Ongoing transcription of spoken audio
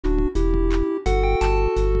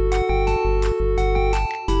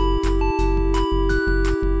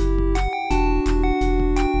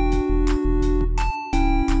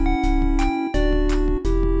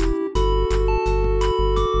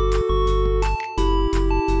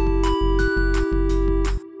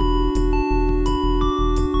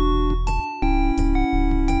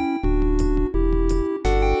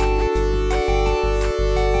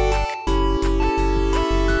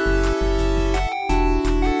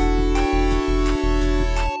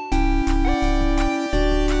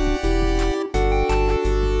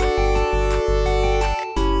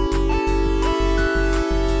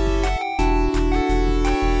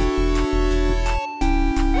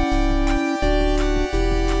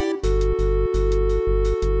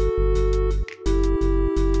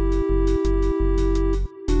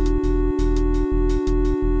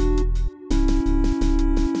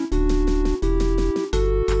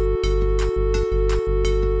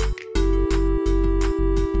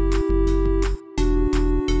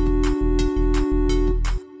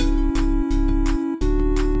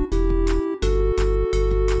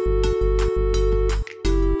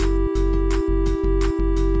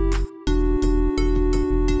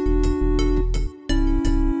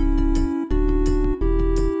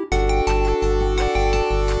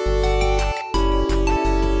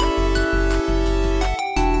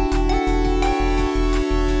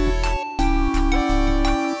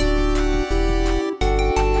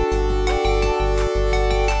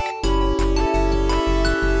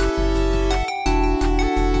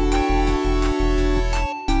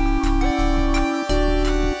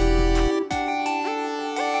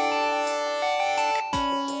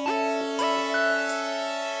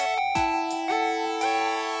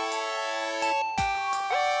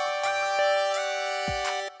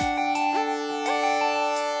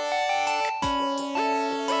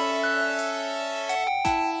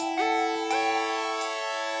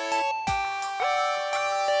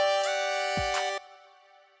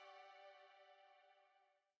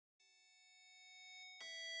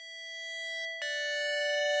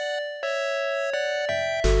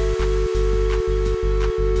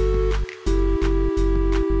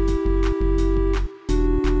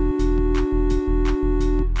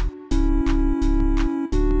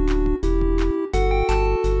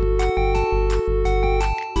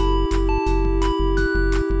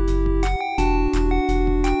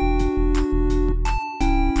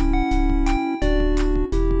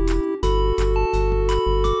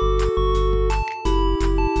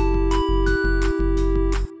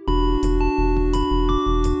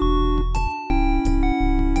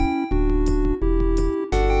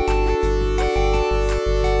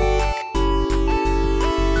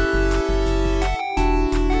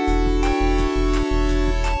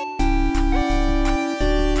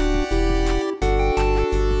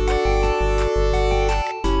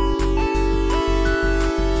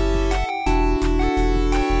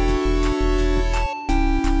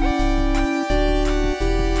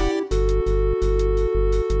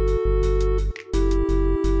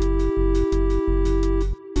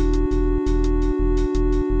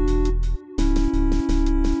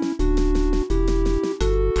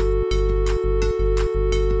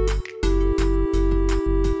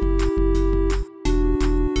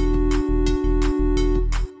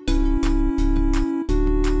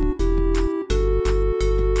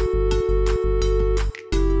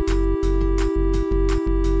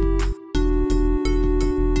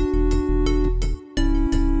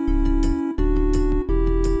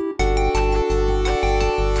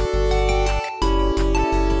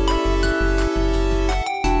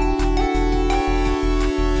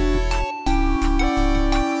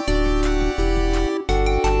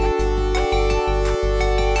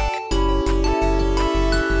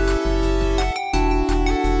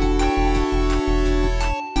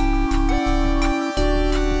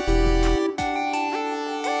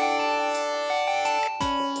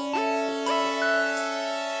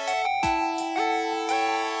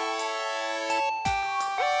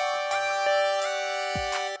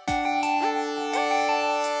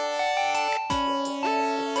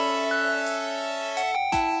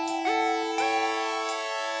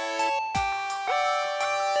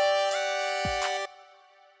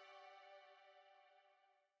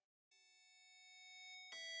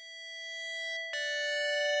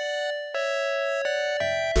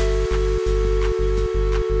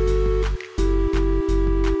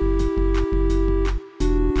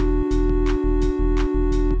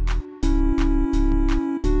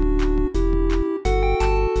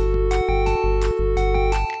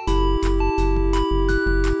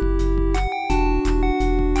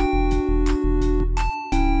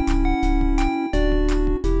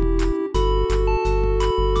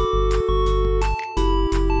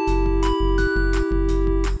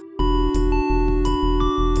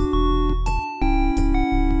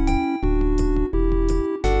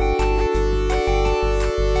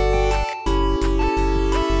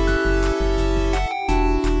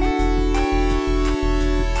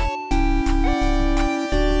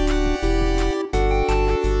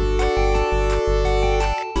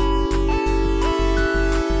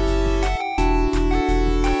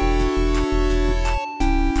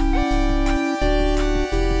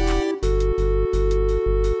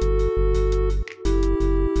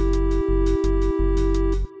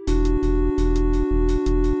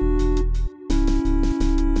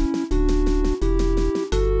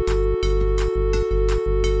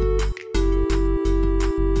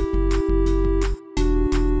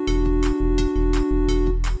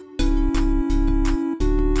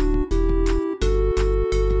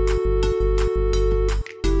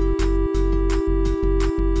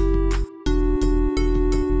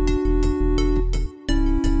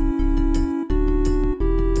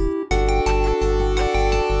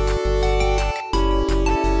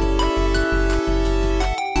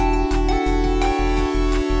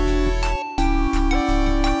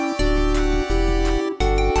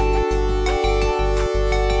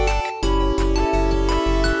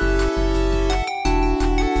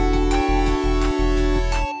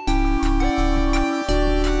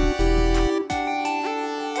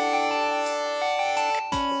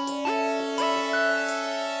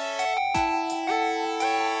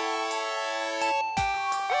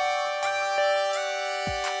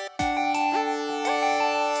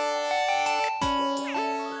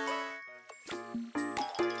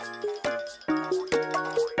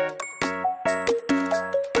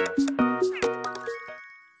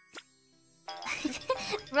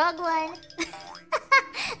Wrong one.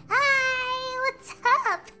 Hi, what's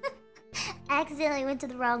up? I accidentally went to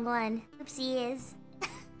the wrong one. Oopsies.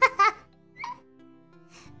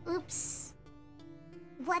 Oops.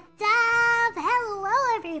 What's up? Hello,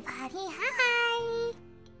 everybody. Hi.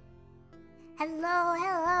 Hello,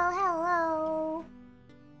 hello, hello.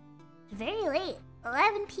 It's very late.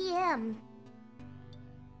 11 p.m.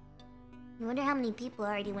 I wonder how many people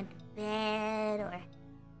already went to bed or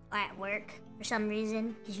at work for some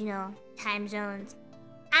reason. Because, you know, time zones.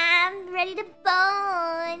 I'm ready to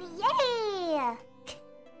bone. Yay!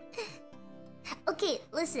 Okay,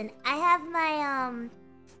 listen. I have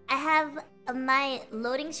my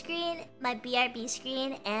loading screen, my BRB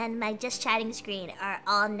screen, and my just chatting screen are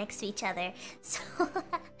all next to each other. So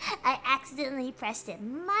I accidentally pressed it.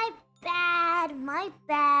 My bad, my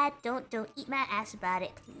bad. Don't eat my ass about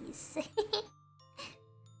it, please.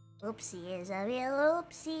 Oopsies, a real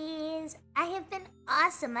oopsies. I have been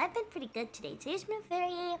awesome. I've been pretty good today. Today's been a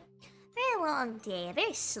very long day, a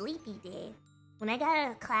very sleepy day. When I got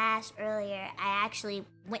out of class earlier, I actually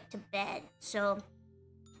went to bed. So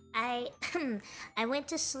I went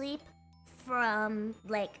to sleep from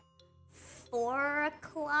like 4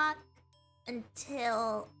 o'clock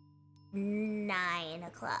until 9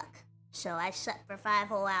 o'clock. So I slept for 5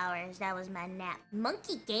 whole hours. That was my nap.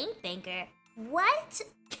 Monkey Gangbanger. What?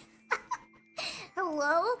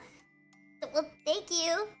 Hello? Well, thank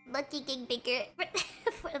you, Monkey Gangbanger,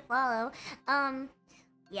 for the follow.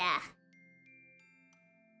 Yeah.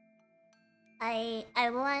 I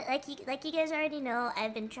want, like you guys already know,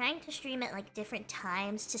 I've been trying to stream at like different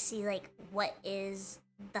times to see like what is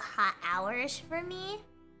the hot hours for me.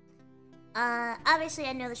 Obviously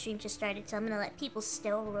I know the stream just started, so I'm gonna let people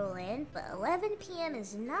still roll in, but 11 p.m.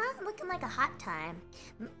 is not looking like a hot time.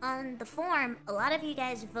 On the forum, a lot of you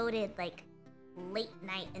guys voted like late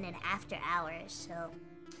night and then after hours, so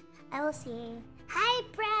I will see. Hi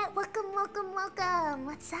Brett, welcome, welcome, welcome.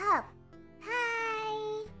 What's up?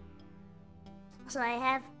 Hi. So I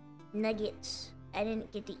have nuggets. I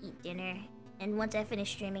didn't get to eat dinner, and once I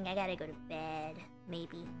finish streaming, I gotta go to bed.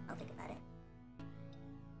 Maybe I'll think about it.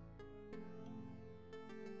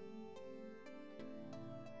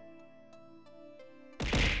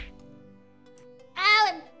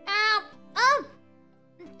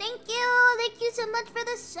 Thank you so much for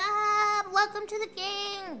the sub. Welcome to the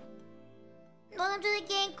gang. Welcome to the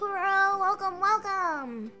gang, Kuro. Welcome,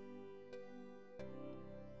 welcome.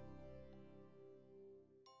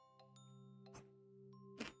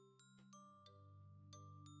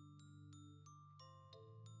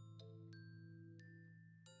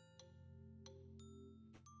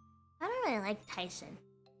 I don't really like Tyson.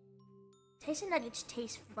 Tyson nuggets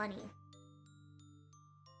taste funny.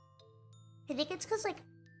 I think it's because, like,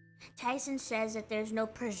 Tyson says that there's no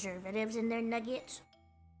preservatives in their nuggets.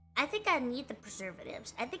 I think I need the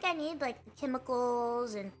preservatives. I think I need, like, the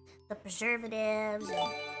chemicals and the preservatives and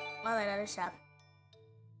all that other stuff.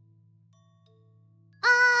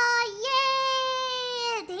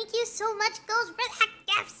 Oh, yeah! Thank you so much, Ghost, for that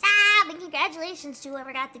gift sub! And congratulations to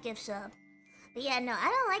whoever got the gift sub. But yeah, no, I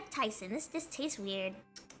don't like Tyson. This tastes weird.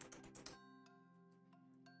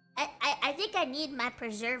 I think I need my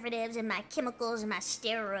preservatives and my chemicals and my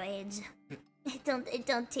steroids. It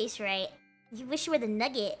don't taste right. You wish you were the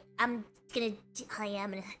nugget. I'm gonna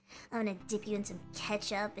dip you in some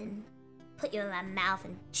ketchup and put you in my mouth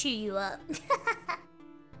and chew you up.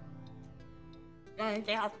 And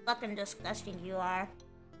see how fucking disgusting you are.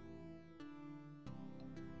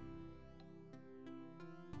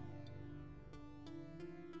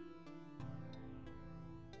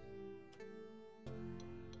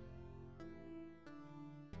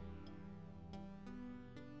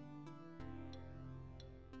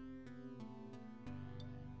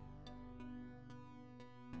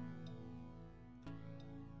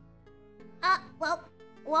 Well,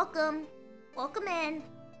 welcome. Welcome in.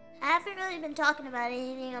 I haven't really been talking about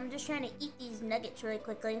anything. I'm just trying to eat these nuggets really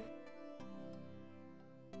quickly.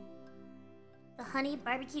 The honey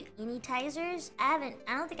barbecue anitizers? I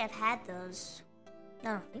don't think I've had those.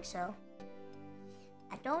 I don't think so.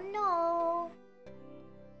 I don't know.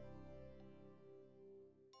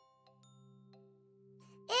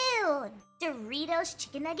 Ew! Doritos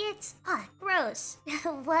chicken nuggets? Ah, gross.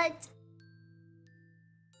 What?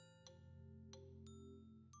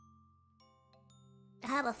 I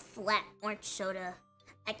have a flat orange soda.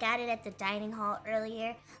 I got it at the dining hall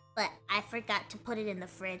earlier, but I forgot to put it in the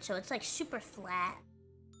fridge, so it's like super flat.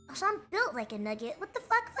 Oh, so I'm built like a nugget. What the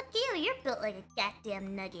fuck? Fuck you. You're built like a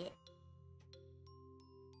goddamn nugget.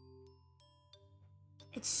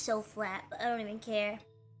 It's so flat, but I don't even care.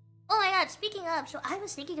 Oh my god, speaking of, so I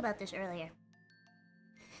was thinking about this earlier.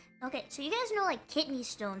 Okay, so you guys know like kidney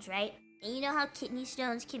stones, right? And you know how kidney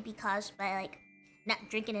stones can be caused by like not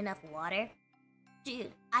drinking enough water?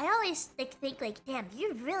 Dude, I always think like, damn,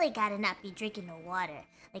 you really gotta not be drinking no water.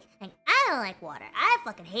 Like I don't like water. I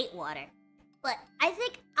fucking hate water. But I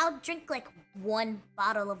think I'll drink like 1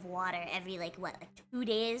 bottle of water every like 2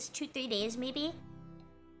 days, 3 days maybe.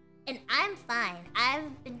 And I'm fine.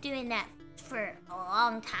 I've been doing that for a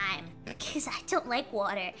long time because I don't like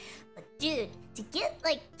water. But dude, to get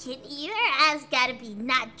like kidney, your ass gotta be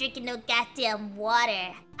not drinking no goddamn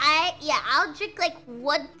water. I'll drink like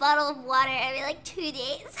 1 bottle of water every like 2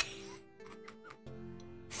 days.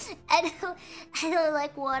 I don't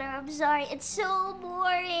like water, I'm sorry. It's so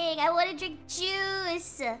boring. I want to drink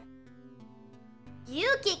juice.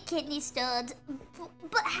 You get kidney stones,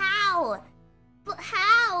 but how? But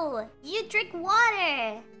how? You drink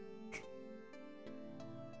water.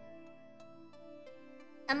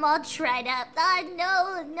 I'm all dried up.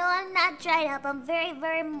 No, I'm not dried up. I'm very,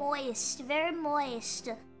 very moist. Very moist.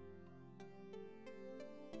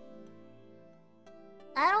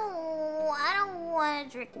 I don't want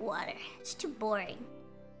to drink water. It's too boring.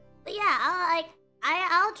 But yeah,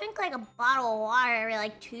 I'll drink like a bottle of water every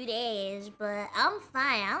like 2 days, but I'm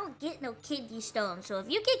fine. I don't get no kidney stones. So if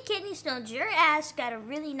you get kidney stones, your ass gotta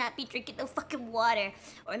really not be drinking no fucking water.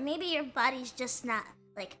 Or maybe your body's just not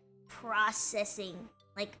like processing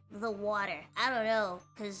like the water. I don't know,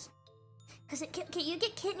 cause can you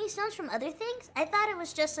get kidney stones from other things? I thought it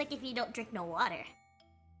was just like if you don't drink no water.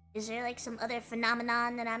 Is there like some other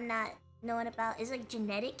phenomenon that I'm not knowing about? Is it like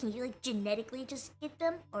genetic? Can you like genetically just get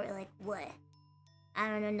them? Or like what? I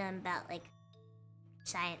don't know nothing about like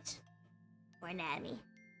science or anatomy.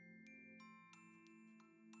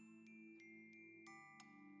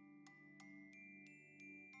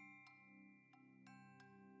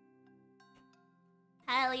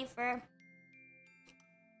 Hi, Leafer.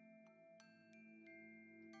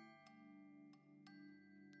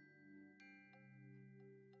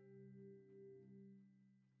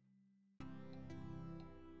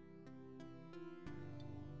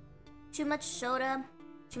 Too much soda,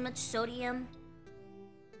 too much sodium.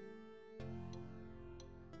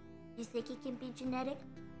 You think it can be genetic?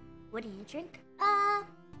 What do you drink? I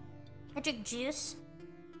drink juice,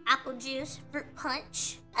 apple juice, fruit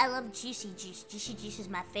punch. I love 𝘀cie juice. 𝘀cie juice is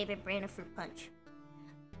my favorite brand of fruit punch.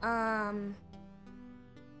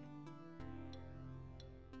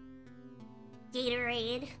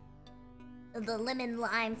 Gatorade, the lemon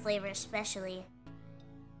lime flavor especially.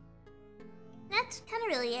 That's kind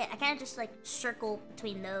of really it. I kind of just like circle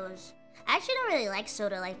between those. I actually don't really like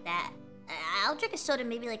soda like that. I'll drink a soda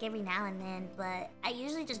maybe like every now and then, but I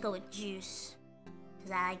usually just go with juice.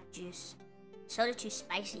 Because I like juice. Soda too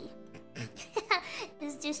spicy.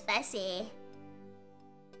 It's too spicy.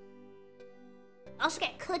 Also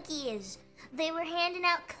got cookies. They were handing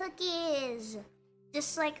out cookies.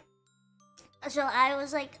 Just like... So I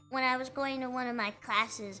was like, when I was going to one of my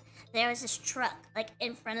classes, there was this truck like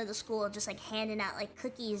in front of the school just like handing out like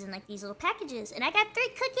cookies and like these little packages. And I got 3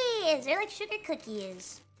 cookies. They're like sugar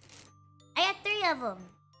cookies. I got 3 of them.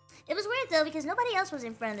 It was weird though because nobody else was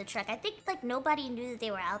in front of the truck. I think like nobody knew that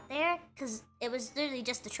they were out there because it was literally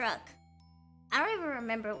just the truck. I don't even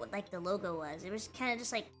remember what like the logo was. It was kind of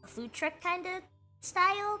just like a food truck kind of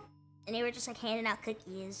style. And they were just like handing out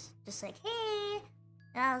cookies. Just like, hey.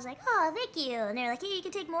 And I was like, oh, thank you. And they were like, hey, you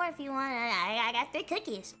can take more if you want. And I got 3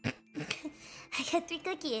 cookies. I got 3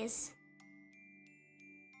 cookies.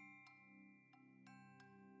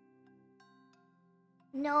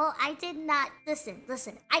 No, I did not. Listen.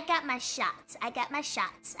 I got my shots. I have my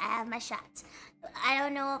shots. I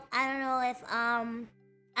don't know if I'm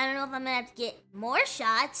gonna have to get more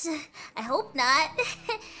shots. I hope not.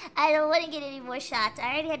 I don't want to get any more shots.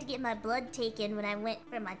 I already had to get my blood taken when I went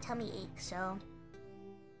for my tummy ache, so.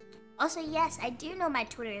 Also, yes, I do know my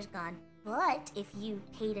Twitter is gone, but if you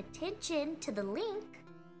paid attention to the link,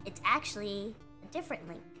 it's actually a different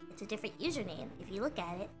link. It's a different username if you look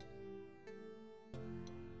at it.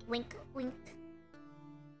 Wink, wink.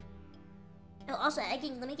 Oh, also, let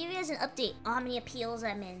me give you guys an update on how many appeals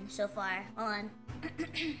I'm in so far. Hold on.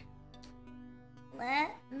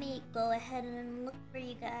 Let me go ahead and look for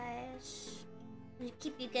you guys.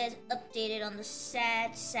 Keep you guys updated on the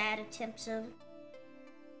sad attempts of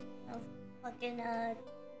fucking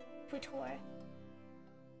Twitter.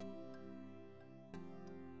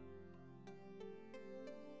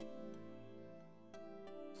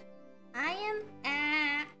 I am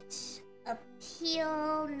at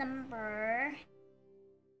appeal number.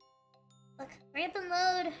 Look, hurry up and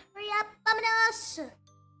load. Hurry up, vámonos!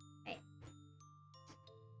 Right.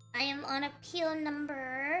 I am on appeal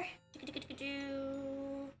number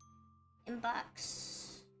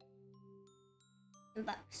Inbox.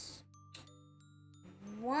 Inbox.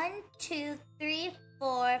 1, 2, 3,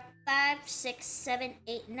 4, 5, 6, 7,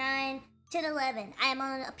 8, 9, 10, 11. I am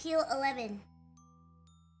on appeal 11.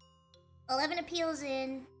 11 appeals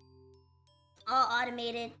in. All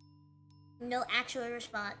automated. No actual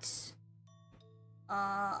response.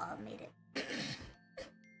 All automated.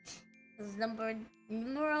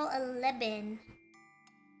 Numeral 11.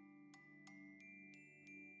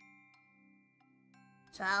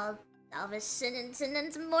 So I'll just send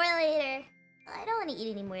in some more later. I don't want to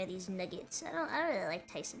eat any more of these nuggets. I don't really like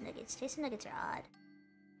Tyson nuggets. Tyson nuggets are odd.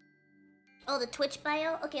 Oh, the Twitch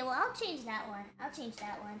bio? Okay, well, I'll change that one. I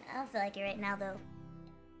don't feel like it right now, though.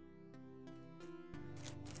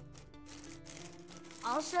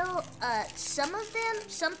 Also, some of them,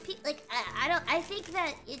 some people, like, I think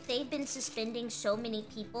that they've been suspending so many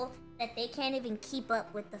people that they can't even keep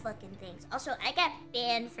up with the fucking things. Also, I got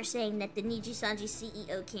banned for saying that the 𝗵𝘀𝗵𝗃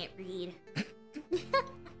CEO can't read.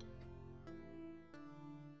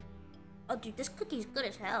 Oh, dude, this cookie's good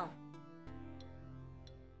as hell.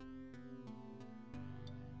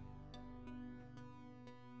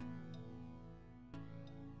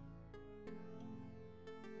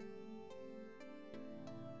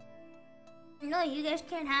 No, you guys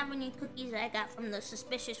can't have any cookies I got from the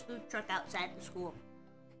suspicious food truck outside the school.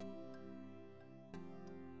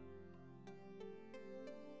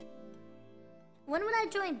 When would I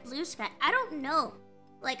join 𝘀cie? I don't know.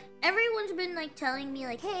 Like, everyone's been, like, telling me,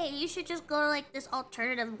 like, hey, you should just go to, like, this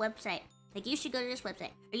alternative website. Like, you should go to this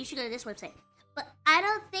website. Or you should go to this website. But I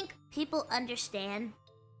don't think people understand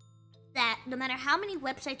that no matter how many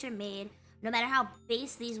websites are made, no matter how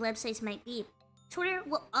base these websites might be, Twitter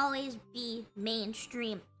will always be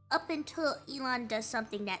mainstream up until Elon does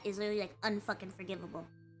something that is literally, like, unfucking forgivable.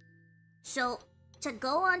 So, to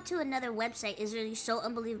go onto another website is really so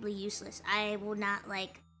unbelievably useless. I will not,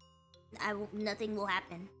 like... nothing will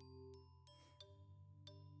happen.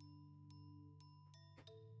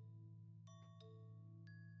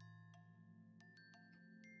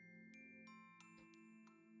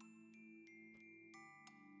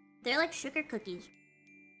 They're like sugar cookies.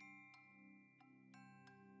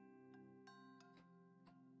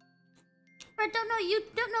 I don't know, you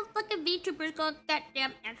don't know fucking VTubers go on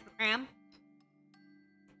goddamn Instagram.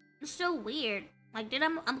 It's so weird. Like, dude,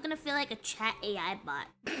 I'm gonna feel like a chat AI bot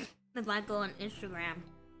if I go on Instagram.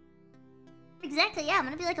 Exactly, yeah, I'm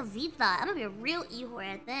gonna be like a V-thought. I'm gonna be a real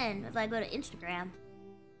e-whore then if I go to Instagram.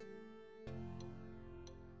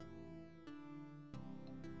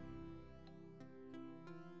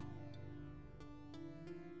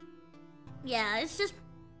 Yeah, it's just...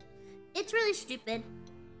 it's really stupid.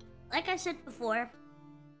 Like I said before,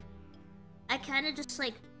 I kind of just,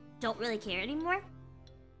 like, don't really care anymore.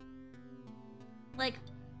 Like,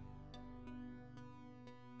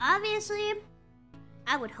 obviously,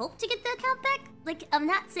 I would hope to get the account back. Like, I'm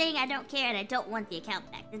not saying I don't care and I don't want the account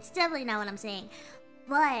back. That's definitely not what I'm saying.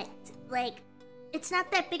 But, like, it's not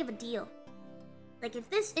that big of a deal. Like, if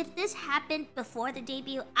this happened before the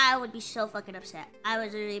debut, I would be so fucking upset. I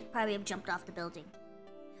would really probably have jumped off the building.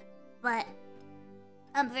 But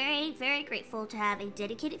I'm very, very grateful to have a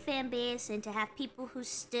dedicated fan base and to have people who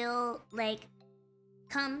still, like,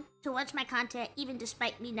 come to watch my content even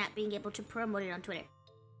despite me not being able to promote it on Twitter.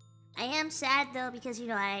 I am sad though because, you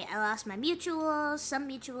know, I lost my mutuals, some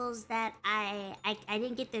mutuals that I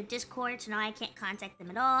didn't get their Discord, so now I can't contact them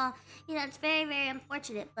at all. You know, it's very, very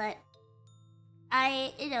unfortunate, but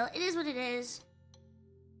you know, it is what it is.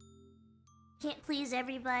 Can't please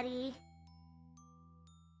everybody.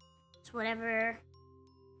 It's whatever.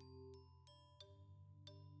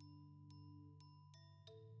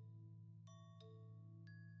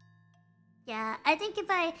 Yeah, I think if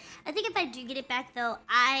I do get it back though,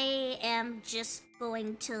 I am just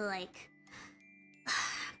going to, like,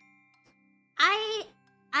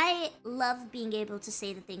 I love being able to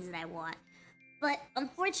say the things that I want. But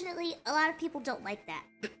unfortunately, a lot of people don't like that.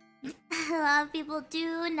 A lot of people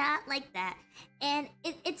do not like that. And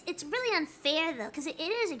it's really unfair though, because it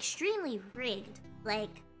is extremely rigged. Like,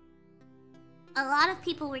 a lot of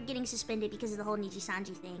people were getting suspended because of the whole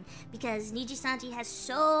𝘵𝘀𝗰𝗵𝗃 thing. Because 𝘵𝘀𝗰𝗃 has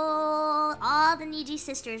all the 𝘵𝘃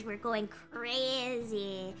sisters were going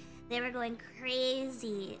crazy. They were going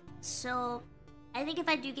crazy. So, I think if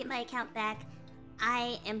I do get my account back,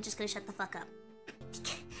 I am just gonna shut the fuck up.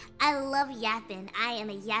 I love yapping. I am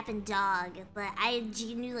a yapping dog. But I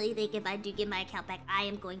genuinely think if I do get my account back, I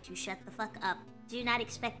am going to shut the fuck up. Do not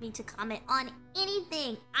expect me to comment on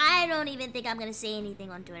anything. I don't even think I'm gonna say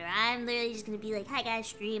anything on Twitter. I'm literally just gonna be like, hi guys,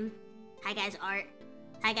 stream. Hi guys, art.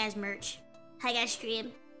 Hi guys, merch. Hi guys,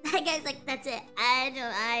 stream. That guy's like, that's it. I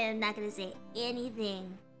am not gonna say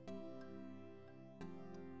anything.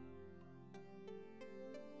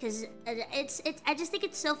 Cause I just think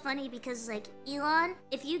it's so funny because like Elon,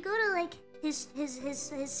 if you go to like his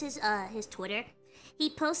Twitter, he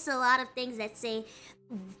posts a lot of things that say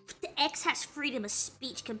the X has freedom of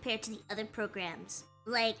speech compared to the other programs.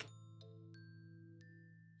 Like,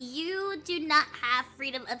 you do not have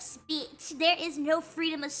freedom of speech. There is no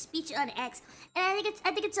freedom of speech on X, and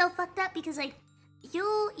I think it's so fucked up because like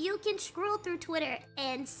you can scroll through Twitter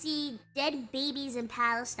and see dead babies in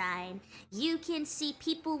Palestine. You can see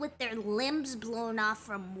people with their limbs blown off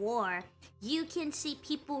from war. You can see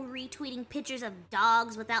people retweeting pictures of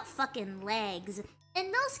dogs without fucking legs.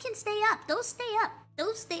 And those can stay up. Those stay up.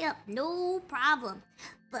 Those stay up. No problem.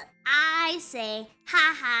 But I say,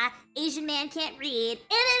 haha, Asian man can't read. And then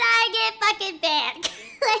I get fucking banned.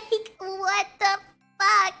 Like, what the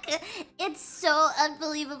fuck? It's so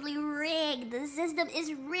unbelievably rigged. The system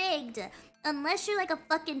is rigged. Unless you're like a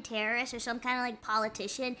fucking terrorist or some kind of like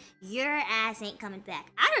politician, your ass ain't coming back.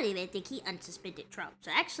 I don't even think he unsuspended Trump. So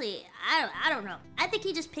actually, I don't know. I think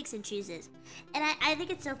he just picks and chooses. And I think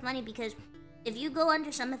it's so funny because if you go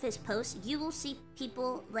under some of his posts, you will see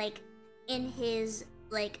people like in his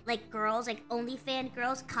like girls, like OnlyFans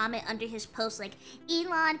girls, comment under his post like,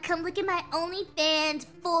 Elon, come look at my OnlyFans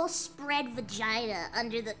full spread vagina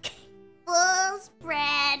under the full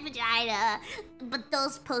spread vagina. But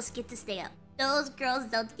those posts get to stay up. Those girls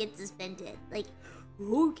don't get suspended. Like,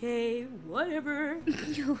 okay, whatever.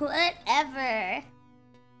 Whatever.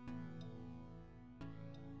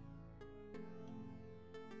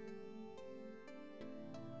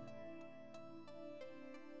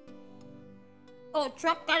 Oh,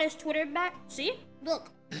 Trump got his Twitter back? See? Look.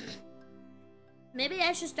 Maybe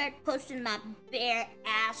I should start posting my bare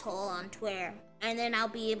asshole on Twitter. And then I'll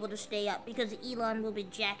be able to stay up because Elon will be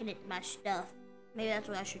jacking at my stuff. Maybe that's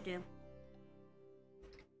what I should do.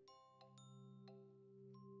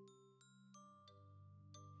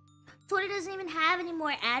 Twitter doesn't even have any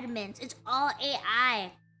more admins. It's all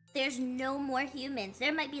AI. There's no more humans.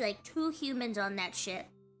 There might be like 2 humans on that shit.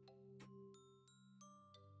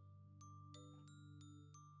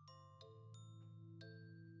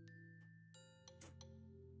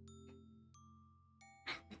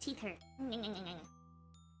 Teeth hurt.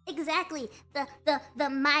 Exactly. The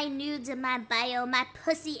my nudes in my bio, my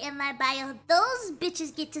pussy in my bio, those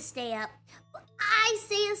bitches get to stay up. I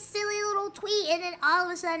say a silly little tweet and then all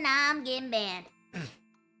of a sudden I'm getting banned.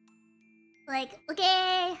 Like,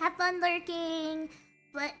 okay, have fun lurking,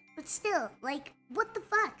 but still, like, what the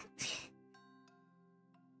fuck?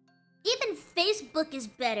 Even Facebook is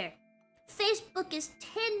better. Facebook is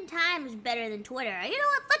 10 times better than Twitter. You know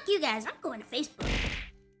what? Fuck you guys. I'm going to Facebook.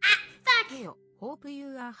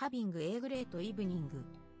 𝘀𝗰𝗶𝗶𝗀𝗀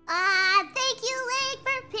Thank you, Lake,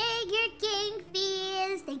 for paying your king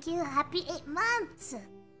fees. Thank you. Happy 8 months.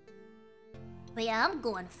 But yeah, I'm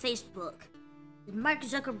going to Facebook. Mark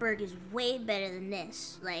Zuckerberg is way better than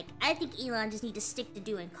this. Like, I think Elon just needs to stick to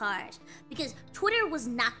doing cars. Because Twitter was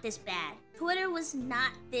not this bad. Twitter was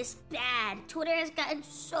not this bad. Twitter has gotten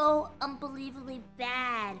so unbelievably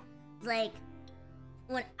bad. Like,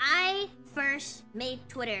 when I first made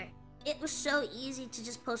Twitter, it was so easy to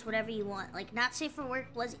just post whatever you want. Like, not safe for work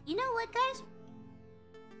was... You know what, guys?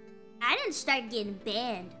 I didn't start getting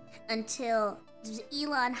banned until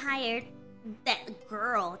Elon hired that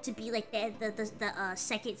girl to be like the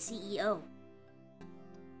second CEO.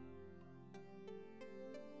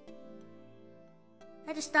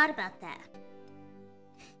 I just thought about that.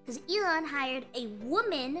 Because Elon hired a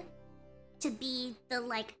woman to be the,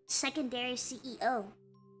 like, secondary CEO.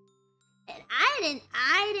 And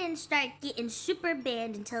I didn't start getting super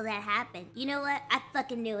banned until that happened. You know what? I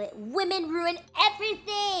fucking knew it. Women ruin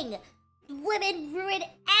everything! Women ruin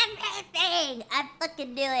everything! I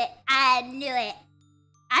fucking knew it. I knew it.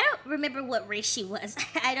 I don't remember what race she was.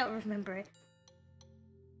 I don't remember.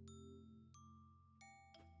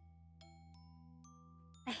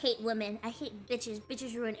 I hate women. I hate bitches.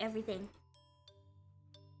 Bitches ruin everything.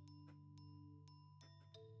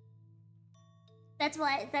 That's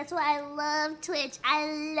why I love Twitch. I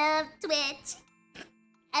love Twitch.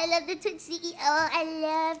 I love the Twitch CEO. I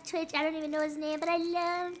love Twitch. I don't even know his name, but I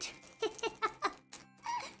love Twitch.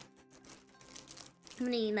 I'm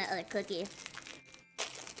gonna eat my other cookie.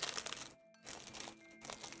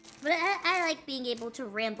 But I like being able to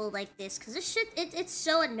ramble like this, because this shit, it's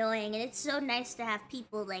so annoying, and it's so nice to have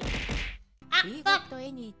people like...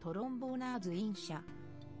 𝘀𝗰𝗶𝗶𝗀𝗀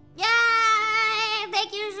Yay!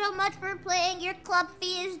 Thank you so much for playing your club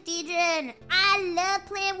fees, DJ. I love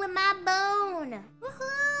playing with my bone.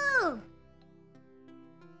 Woohoo!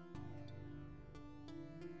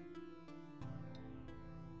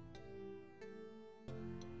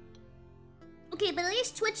 Okay, but at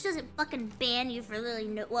least Twitch doesn't fucking ban you for literally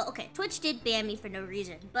no... Well, okay, Twitch did ban me for no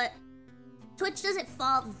reason, but Twitch doesn't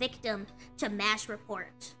fall victim to mass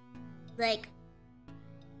reports. Like,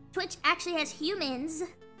 Twitch actually has humans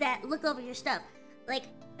that look over your stuff. Like,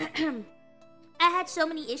 I had so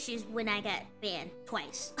many issues when I got banned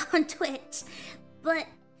twice on Twitch, but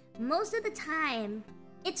most of the time,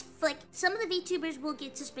 it's like some of the VTubers will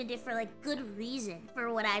get suspended for like good reason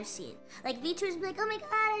for what I've seen. Like VTubers be like, oh my god,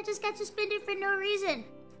 I just got suspended for no reason.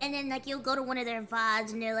 And then like you'll go to one of their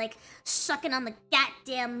VODs and they're like sucking on the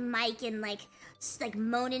goddamn mic and like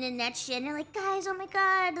moaning and that shit. And they're like, guys, oh my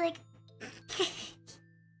god, like.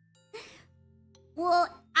 Well,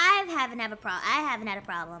 I haven't had a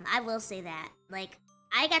problem. I will say that. Like,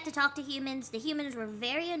 I got to talk to humans. The humans were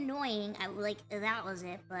very annoying. That was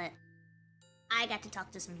it, but I got to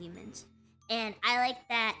talk to some humans. And I like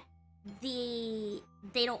that they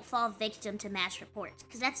don't fall victim to mass reports.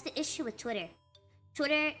 Because that's the issue with Twitter.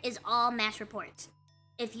 Twitter is all mass reports.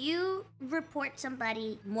 If you report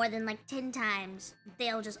somebody more than like 10 times,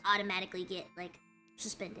 they'll just automatically get like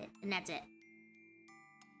suspended. And that's it.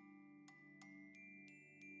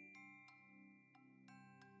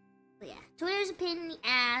 But yeah, Twitter's a pain in the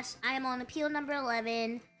ass. I am on appeal number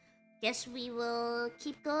 11. Guess we will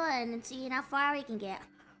keep going and see how far we can get.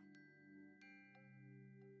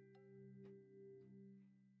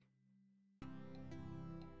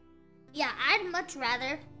 Yeah, I'd much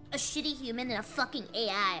rather a shitty human than a fucking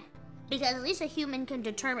AI. Because at least a human can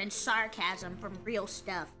determine sarcasm from real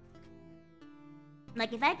stuff.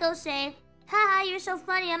 Like if I go say, haha, you're so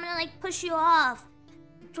funny, I'm gonna like push you off.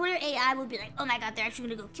 Twitter AI would be like, oh my god, they're actually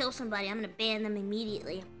gonna go kill somebody. I'm gonna ban them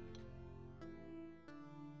immediately.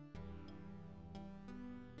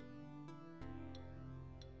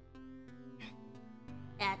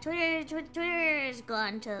 Yeah, Twitter's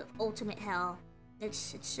gone to ultimate hell.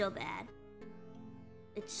 It's so bad.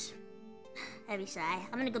 It's heavy sigh.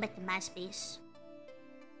 I'm gonna go back to MySpace.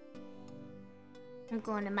 I'm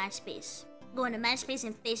going to MySpace. I'm going to MySpace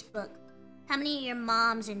and Facebook. How many of your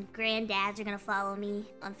moms and granddads are gonna follow me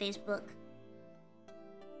on Facebook?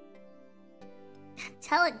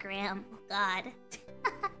 Telegram. Oh god.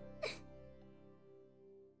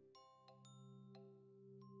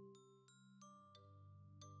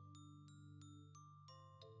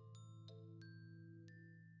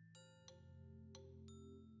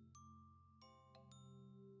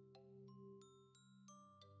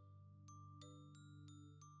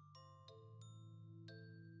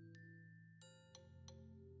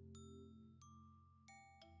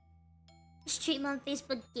 Stream on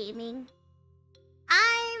Facebook Gaming.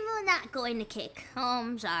 I'm not going to kick. Oh,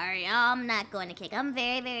 I'm sorry. I'm not going to kick. I'm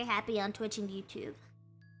very, very happy on Twitch and YouTube.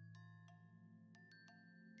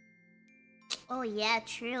 Oh yeah,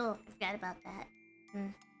 true. I forgot about that.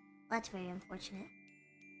 Well, that's very unfortunate.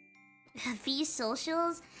 V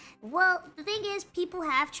socials? Well, the thing is, people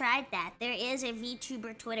have tried that. There is a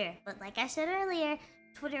VTuber Twitter, but like I said earlier,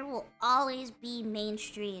 Twitter will always be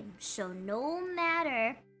mainstream. So no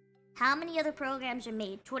matter how many other programs are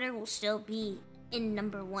made, Twitter will still be in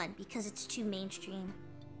 #1 because it's too mainstream.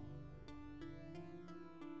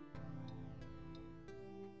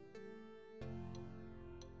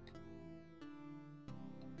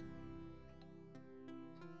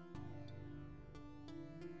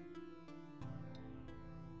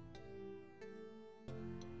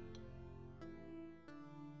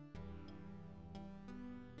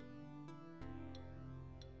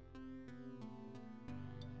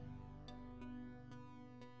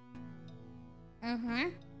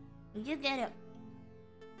 You get it.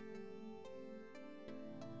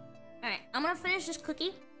 Alright, I'm gonna finish this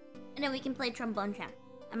cookie, and then we can play Trombone Champ.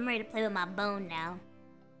 I'm ready to play with my bone now.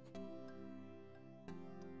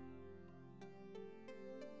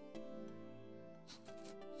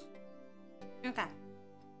 Okay.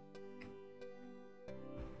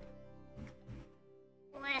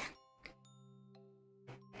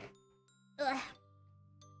 Ugh.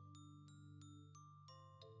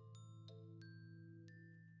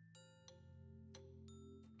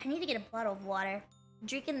 I need to get a bottle of water.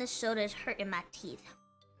 Drinking this soda is hurting my teeth.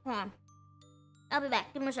 Hold on. I'll be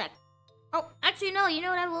back. Give me a sec. Oh, actually, no. You know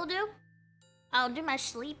what I will do? I'll do my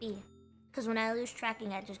sleepy. Because when I lose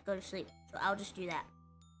tracking, I just go to sleep. So I'll just do that.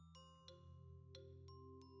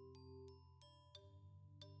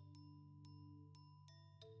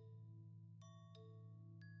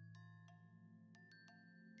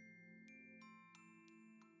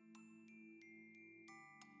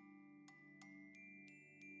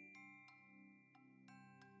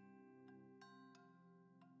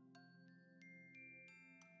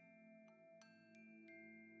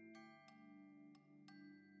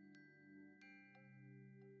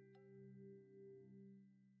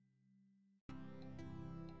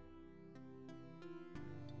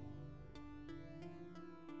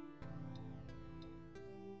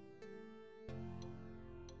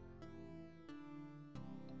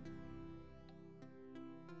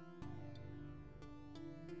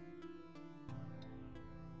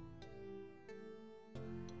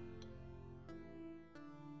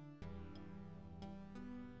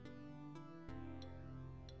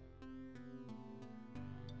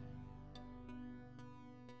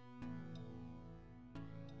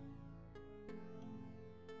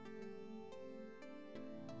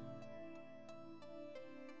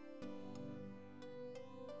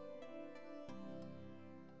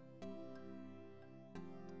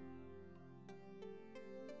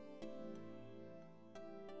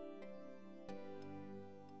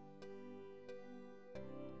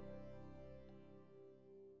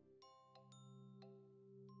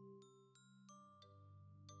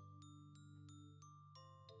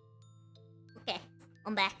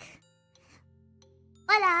 I'm back.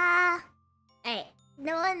 Hola! Alright.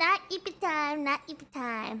 No, not eepy time, not eepy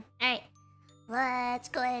time. Alright. Let's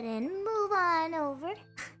go ahead and move on over.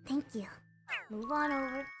 Thank you. Move on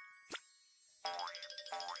over.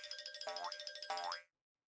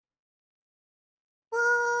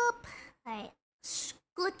 Whoop! Alright.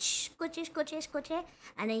 Squitch, squitchy, squitchy, squitchy.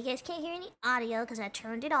 I know you guys can't hear any audio because I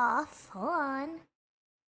turned it off. Hold on.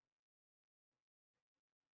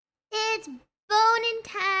 It's boning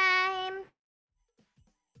time!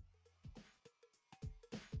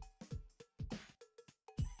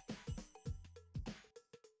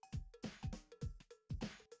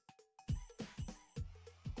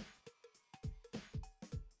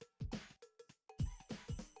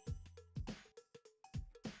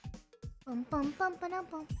 Bum, bum, bum, ba,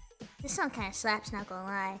 bum. This song kind of slaps, not gonna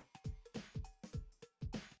lie.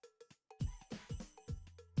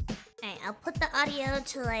 Alright, I'll put the audio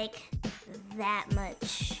to like that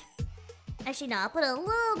much. Actually, no, I'll put it a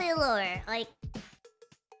little bit lower. Like,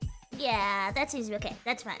 yeah, that seems okay.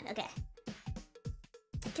 That's fine. Okay.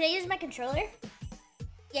 Can I use my controller?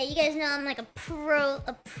 Yeah, you guys know I'm like a pro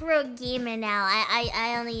gamer now.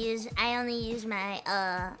 I only use my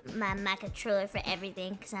my controller for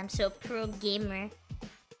everything because I'm so pro gamer.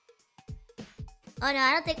 Oh no,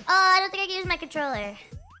 I don't think I can use my controller.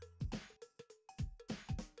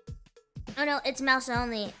 Oh no, it's mouse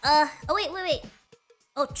only. Oh wait.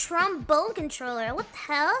 Oh, trombone controller. What the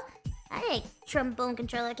hell? Alright, trombone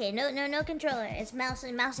controller. Okay, no controller. It's mouse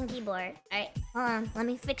and keyboard. Alright, hold on. Let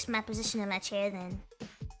me fix my position in my chair then.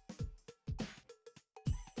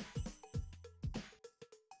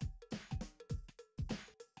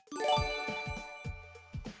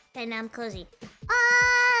 Okay, now I'm cozy.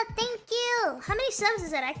 Thank you! How many subs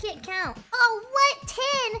is that? I can't count. Oh, what?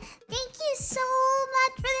 10! Thank you so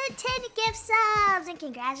much for the 10 gift subs! And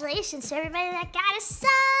congratulations to everybody that got a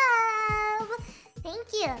sub!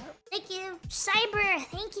 Thank you. Thank you, Cyber.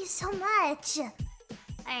 Thank you so much.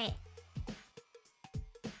 Alright.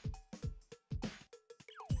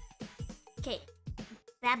 Okay.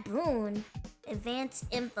 Baboon. Advanced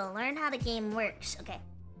info. Learn how the game works. Okay.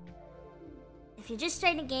 If you're just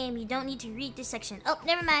starting a game, you don't need to read this section. Oh,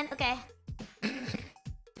 never mind. Okay.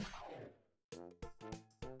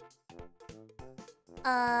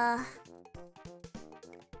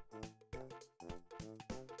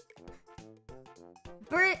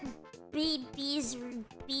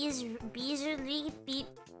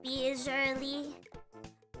 Beezerly,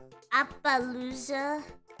 Appaloosa,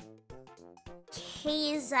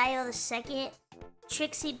 𝘀cie𝗰𝗶𝗹𝗀,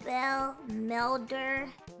 𝘀cie𝗰𝗶𝗹𝗀,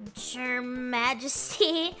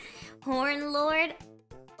 𝘀𝗰𝗔𝗊, Hornlord,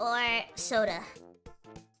 or Soda.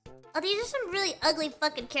 Oh, these are some really ugly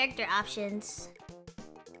fucking character options.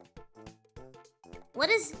 What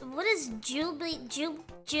is jubilant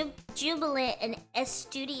and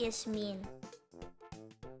studious mean?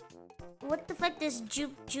 What the fuck does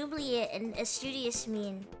jubilant and studious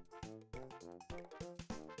mean?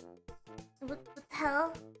 What the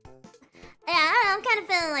hell? Yeah, I don't know, I'm kind of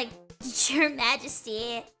feeling like Your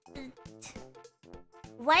Majesty.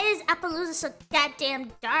 Why is Appaloosa so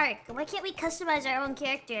goddamn dark? Why can't we customize our own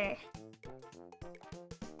character?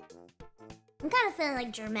 I'm kind of feeling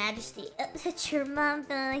like Your Majesty. Your mom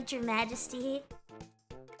feeling like Your Majesty.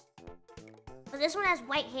 But this one has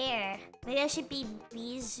white hair. Maybe I should be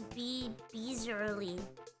Beezerly.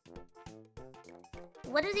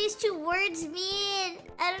 What do these two words mean?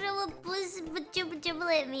 I don't know what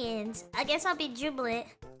jubilant means. I guess I'll be jubilant.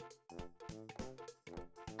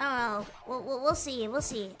 I don't know. We'll see. We'll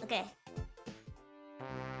see. Okay.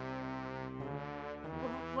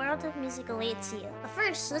 World of music awaits you. But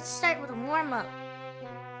first, let's start with a warm-up.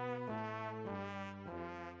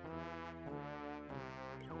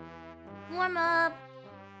 Warm-up.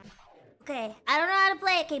 Okay, I don't know how to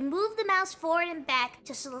play it. Okay, move the mouse forward and back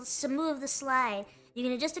to smooth the slide. You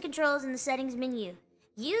can adjust the controls in the settings menu.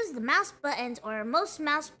 Use the mouse buttons or most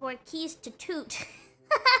mouseboard keys to toot.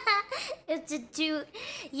 To toot.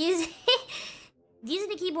 Using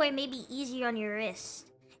the keyboard may be easier on your wrist.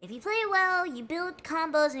 If you play it well, you build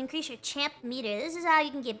combos and increase your champ meter. This is how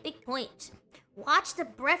you can get big points. Watch the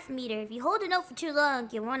breath meter. If you hold a note for too long,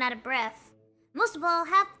 you'll run out of breath. Most of all,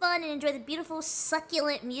 have fun and enjoy the beautiful,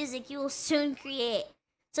 succulent music you will soon create.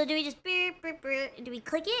 So do we just do we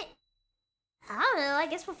click it? I don't know, I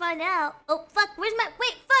guess we'll find out. Oh, fuck, where's my...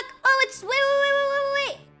 Wait, fuck! Oh, it's...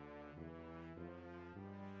 Wait.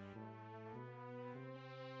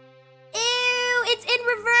 Ew, it's in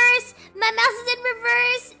reverse! My mouse is in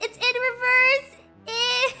reverse! It's in reverse!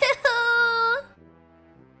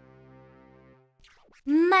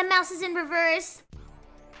 Ew! My mouse is in reverse!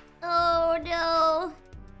 Oh no.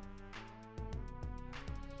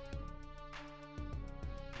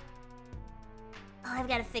 Oh, I've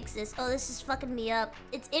gotta fix this. Oh, this is fucking me up.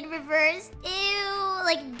 It's in reverse. Ew.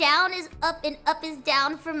 Like down is up and up is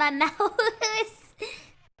down for my mouse.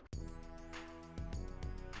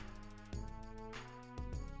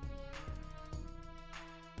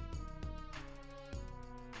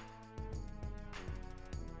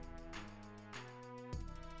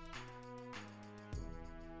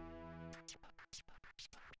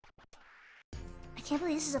 I can't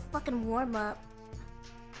believe this is a fucking warm-up.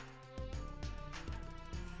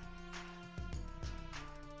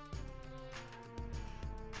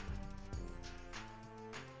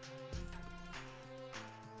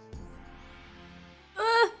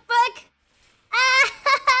 Fuck! Ah!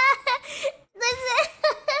 Listen!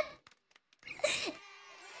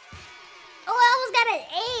 Oh, I almost got an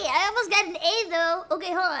A! I almost got an A, though!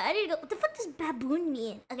 Okay, hold on. I need to go... What the fuck does baboon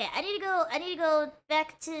mean? Okay, I need to go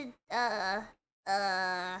back to,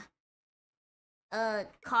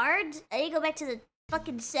 cards? I need to go back to the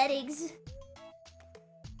fucking settings.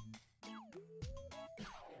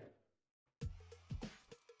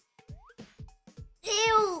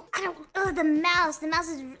 Ew! I don't... Ugh, the mouse. The mouse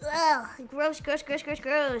is... Ugh. Gross, gross, gross, gross,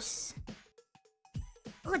 gross.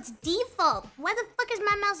 Oh, it's default. Why the fuck is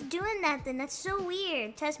my mouse doing that then? That's so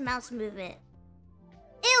weird. Test mouse movement.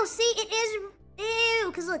 Ew, see? It is...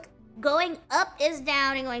 Ew! Because look, going up is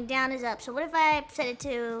down and going down is up. So what if I set it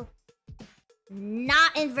to...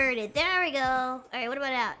 Not inverted. There we go. Alright, what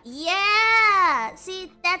about now? Yeah!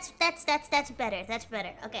 See? That's better. That's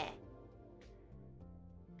better. Okay.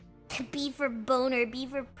 B for boner, B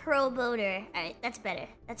for pro boner. Alright, that's better.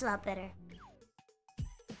 That's a lot better.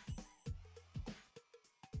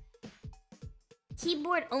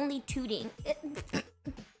 Keyboard only tooting.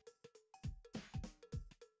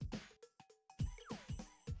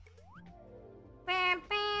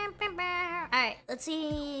 Alright, let's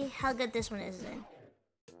see how good this one is then.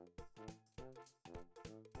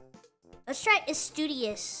 Let's try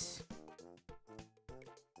Studious.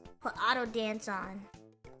 Put auto dance on.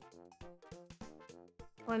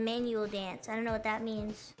 Or manual dance. I don't know what that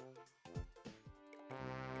means.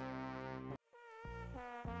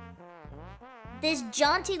 This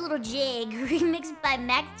jaunty little jig, remixed by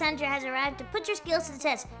Max Thunder, has arrived to put your skills to the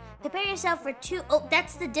test. Prepare yourself for two... Oh,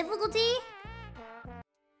 that's the difficulty?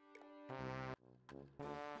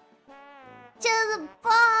 To the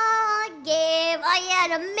ball game. Oh yeah,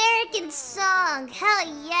 an American song. Hell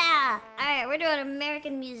yeah. Alright, we're doing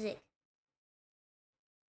American music.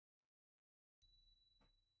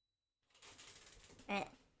 Alright.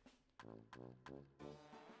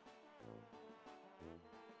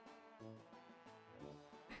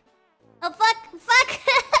 Oh fuck! Fuck!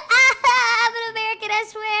 I'm an American, I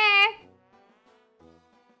swear!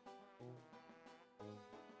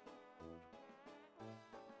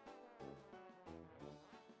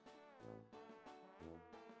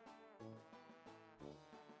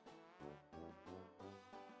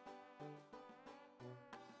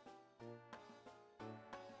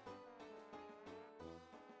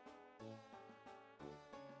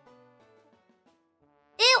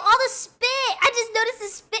 Ew, all the spit! I just noticed the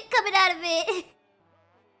spit coming out of it.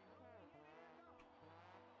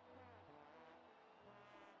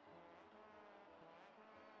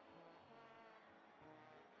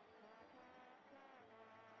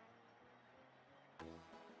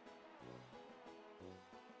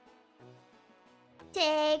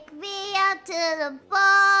 Take me out to the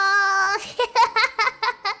ball.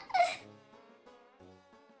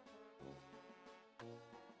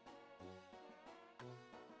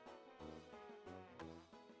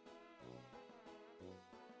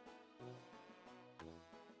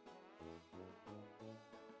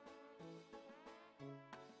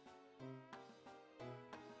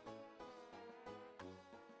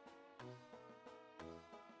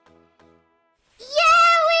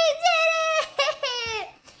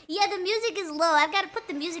 Yeah, the music is low. I've got to put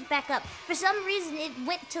the music back up. For some reason, it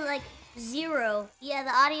went to like 0. Yeah,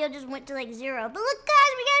 the audio just went to like 0. But look,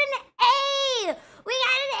 guys, we got an A! We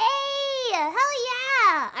got an A! Hell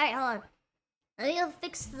yeah! All right, hold on. Let me go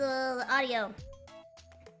fix the audio.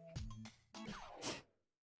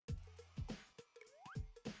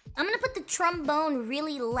 I'm gonna put the trombone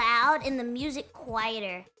really loud and the music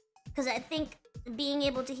quieter. Because I think being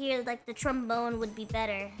able to hear like the trombone would be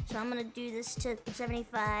better. So I'm gonna do this to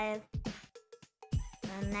 75,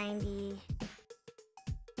 90,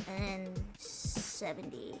 and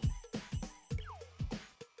 70.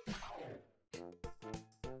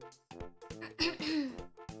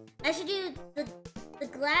 I should do the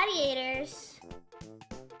gladiators.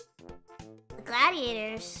 The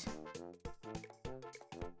gladiators.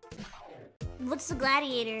 What's the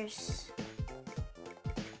gladiators?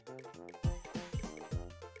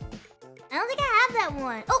 I don't think I have that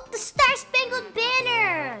one. Oh, the Star Spangled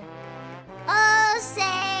Banner! Oh,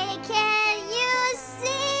 say, can you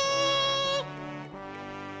see?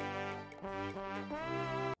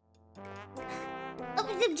 Oh,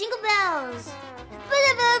 the Jingle Bells!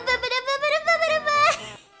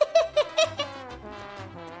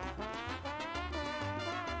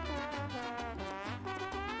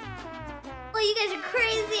 Oh, you guys are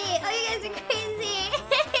crazy! Oh, you guys are crazy!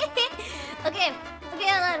 Okay,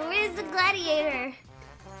 hold on. Where's the gladiator?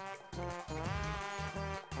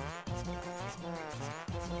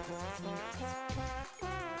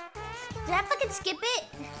 Did I fucking skip it?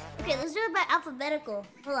 Okay, let's do it by alphabetical.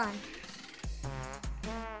 Hold on.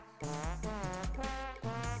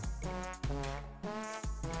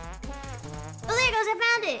 Oh, there it goes. I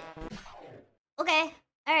found it. Okay.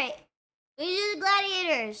 Alright. We do the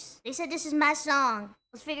gladiators. They said this is my song.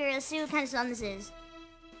 Let's see what kind of song this is.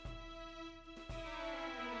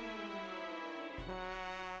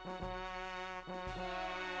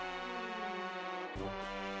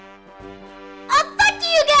 Oh, fuck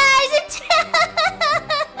you guys!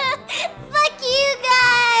 Fuck you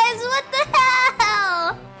guys! What the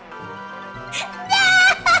hell? No!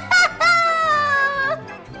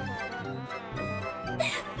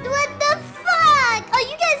 What the fuck? Oh,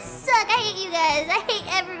 you guys suck. I hate you guys. I hate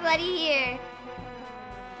everybody here.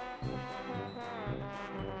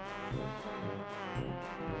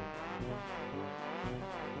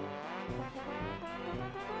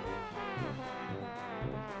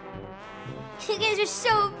 You guys are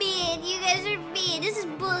so mean. You guys are mean. This is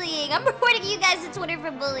bullying. I'm reporting you guys to Twitter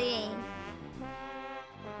for bullying.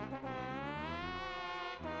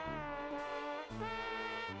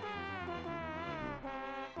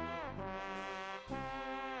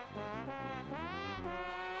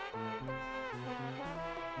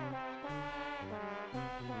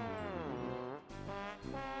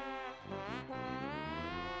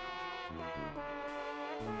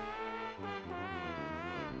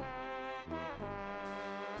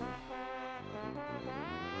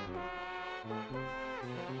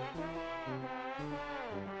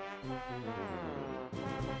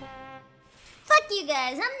 Fuck you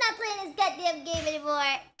guys. I'm not playing this goddamn game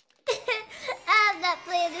anymore. I'm not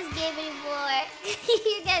playing this game anymore.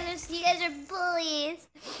 You guys are bullies.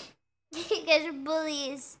 You guys are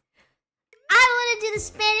bullies. I want to do the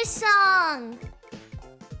Spanish song.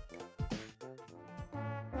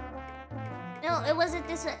 No, it wasn't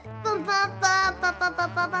this one. Bum, bum, bum, bum, bum,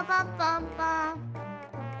 bum, bum, bum, bum, bum.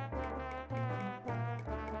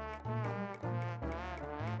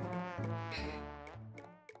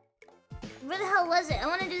 Where the hell was it? I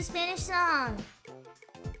want to do the Spanish song.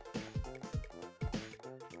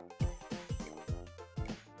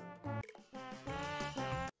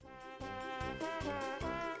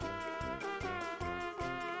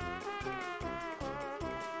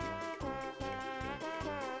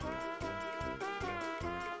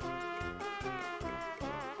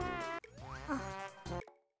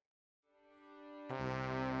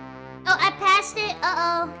 Oh, I passed it.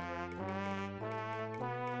 Uh-oh.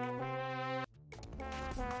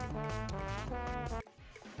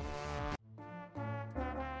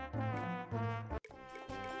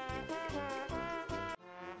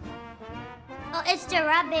 Oh, it's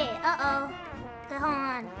𝘀cie𝗰𝗶𝗹𝗀. Uh-oh. Okay, hold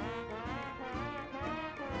on.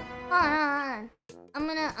 Hold on. I'm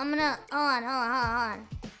gonna, hold on.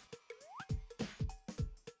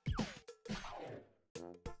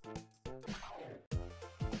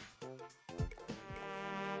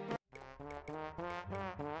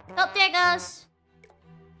 Oh, there it goes.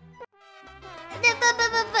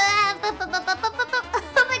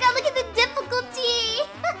 Oh my god, look at the difficulty.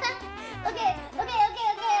 Okay.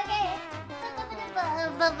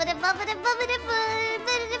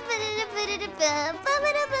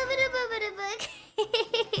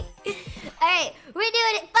 Alright, we're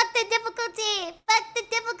doing it. Fuck the difficulty.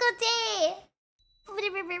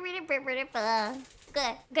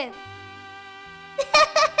 Good.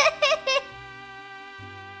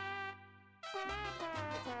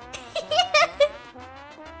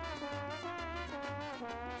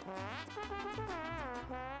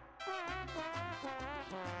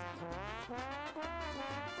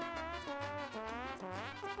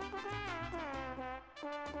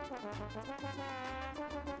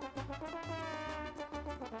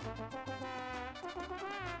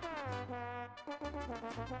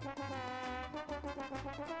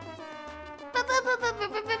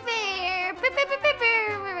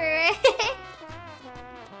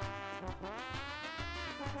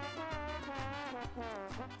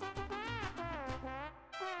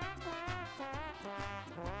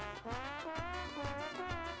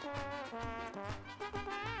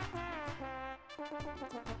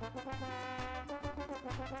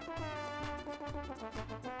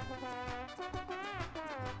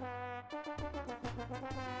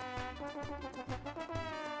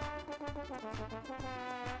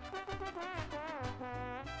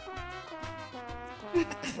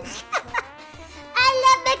 I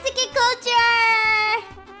love Mexican culture!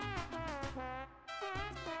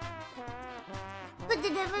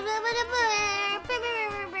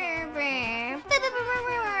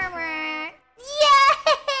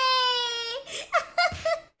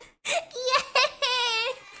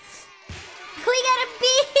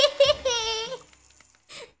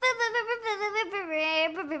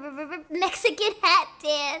 Mexican hat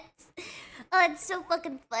dance. Oh, it's so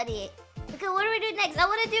fucking funny. Okay, what do we do next? I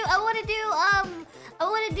wanna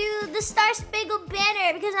do the Star Spangled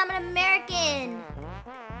Banner because I'm an American.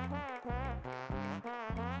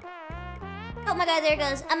 Oh my god, there it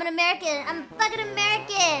goes. I'm an American. I'm fucking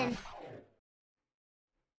American.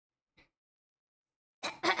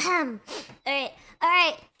 Alright.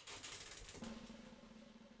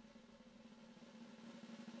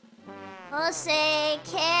 Oh, say,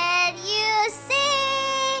 can you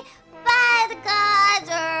see by the gods'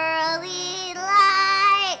 early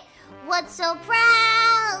light what so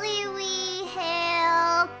proudly we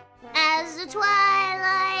hail as the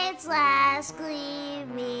twilight's last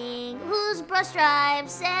gleaming, whose broad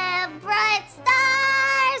stripes and bright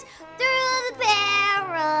stars through the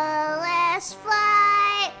perilous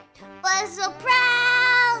flight was so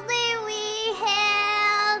proudly we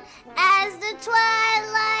hailed as the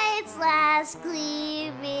twilight's last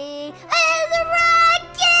gleaming, as the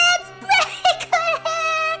rockets break our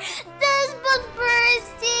hair, those boats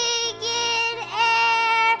bursting in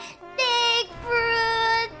air, they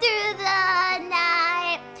brood through the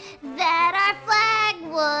night that our flag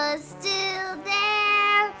was still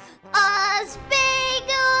there. A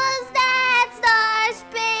spangles that star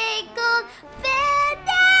spangled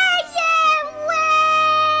banner yet wave,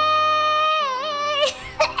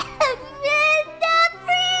 with the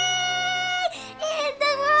free in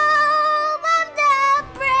the room of the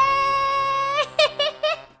brave.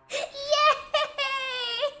 Yay!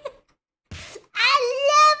 I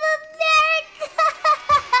love America.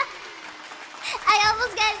 I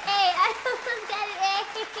almost got an A.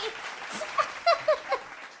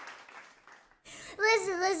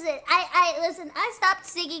 Listen. I stopped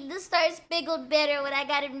singing the Star Spangled Banner when I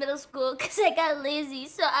got in middle school because I got lazy,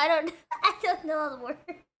 so I don't know all the words.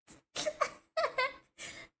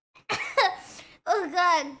 Oh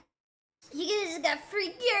god. You guys just got free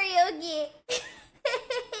karaoke.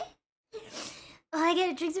 Oh, I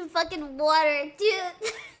gotta drink some fucking water,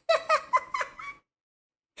 dude.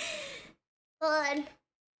 Hold on.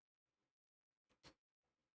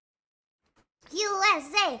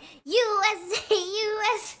 USA!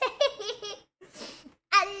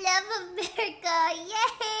 I love America!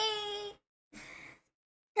 Yay!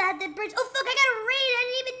 God, the birds. Oh, fuck, I got a raid! I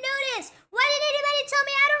didn't even notice! Why didn't anybody tell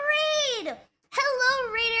me how to raid? Hello,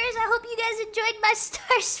 raiders! I hope you guys enjoyed my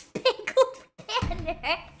Star Spangled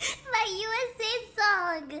Banner! My USA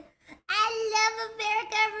song! I love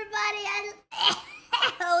America, everybody!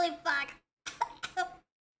 Holy fuck!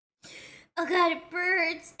 Oh god, it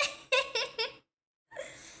burns!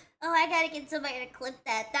 Oh, I gotta get somebody to clip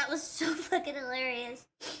that. That was so fucking hilarious.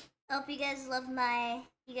 I hope you guys love my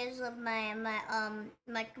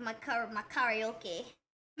karaoke.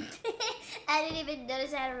 I didn't even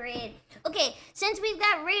notice I had a raid. Okay, since we've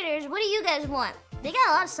got raiders, what do you guys want? They got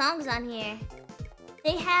a lot of songs on here.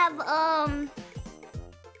 They have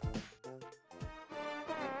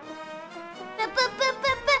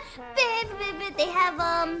they have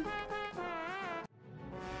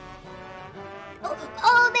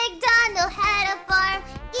Old MacDonald had a farm,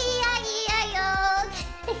 E-I-E-I-O.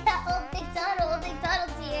 Yeah, Old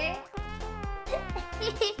MacDonald's here.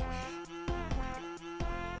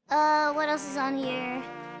 What else is on here?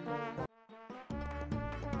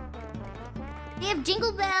 They have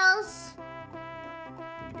Jingle Bells.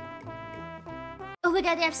 Oh my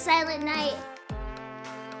god, they have Silent Night.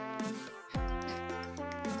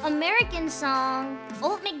 American song.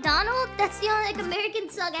 Old MacDonald? That's the only American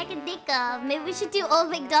song I can think of. Maybe we should do Old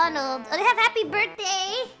MacDonald. Oh, they have Happy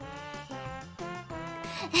Birthday.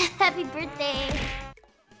 Happy birthday.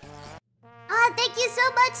 Oh, thank you so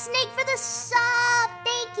much, Snake, for the sub.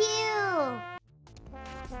 Thank you.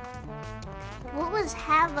 What was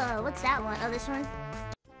Hava? What's that one? Oh, this one.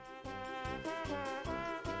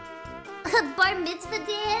 Bar mitzvah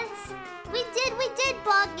dance? We did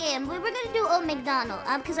ball game. We were gonna do Old MacDonald.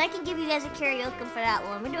 Cause I can give you guys a karaoke for that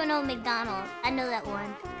one. We're doing Old MacDonald. I know that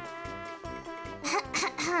one.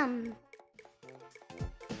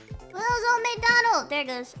 Where's Old MacDonald? There it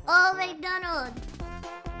goes. Old MacDonald.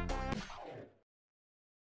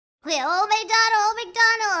 Wait, Old MacDonald, Old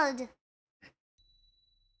MacDonald.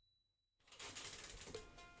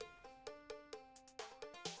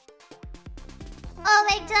 Old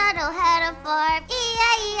MacDonald had a farm.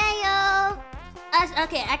 E-I-E-I-O.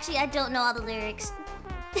 Okay, actually, I don't know all the lyrics.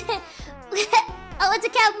 Oh, it's a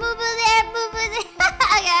cow. Moo moo there, moo moo there.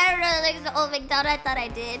 Okay, I don't know the lyrics to Old MacDonald. I thought I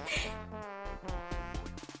did.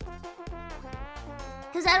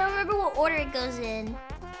 Because I don't remember what order it goes in.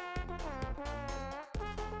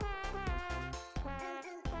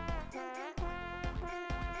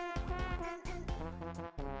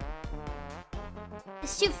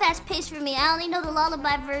 It's too fast paced for me. I only know the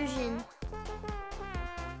lullaby version.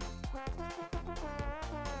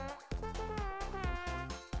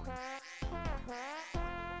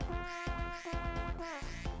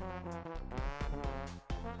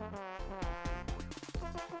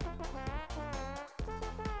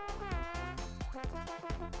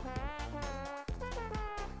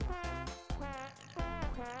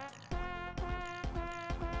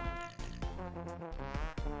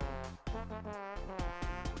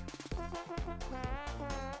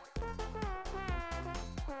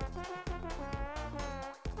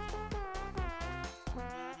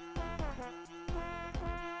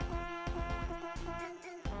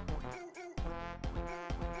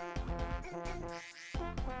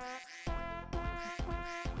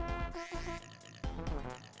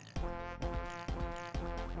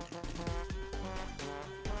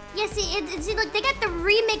 Yeah, see, look, they got the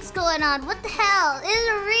remix going on. What the hell? It is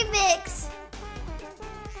a remix.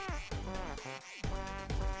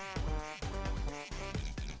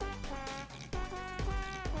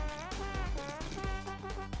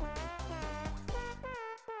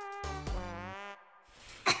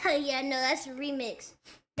 Yeah, no, that's the remix.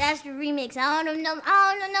 That's the remix. I don't know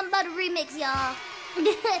nothing about the remix, y'all.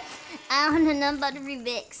 I don't know nothing about the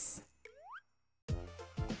remix.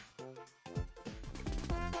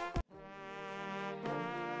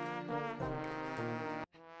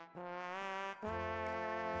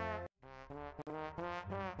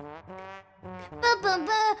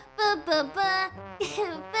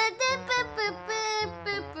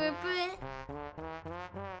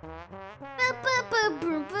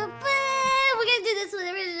 We're gonna do this one.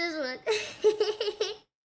 We're gonna do this one.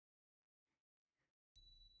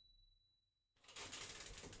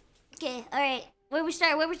 Okay, alright. Where we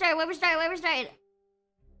start?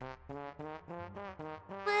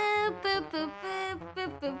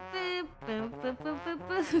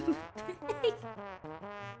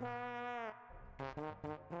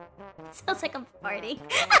 Sounds like I'm farting.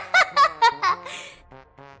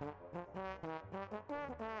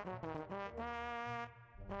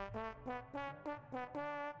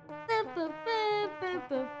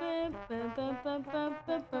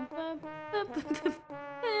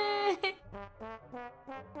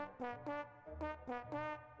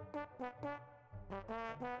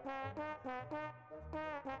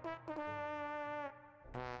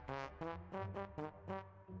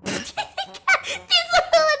 These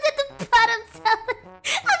little ones at the bottom telling.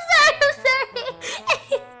 I'm sorry.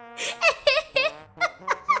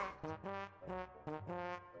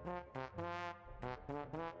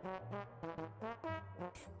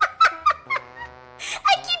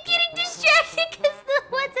 I keep getting distracted because the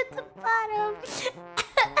ones at the bottom.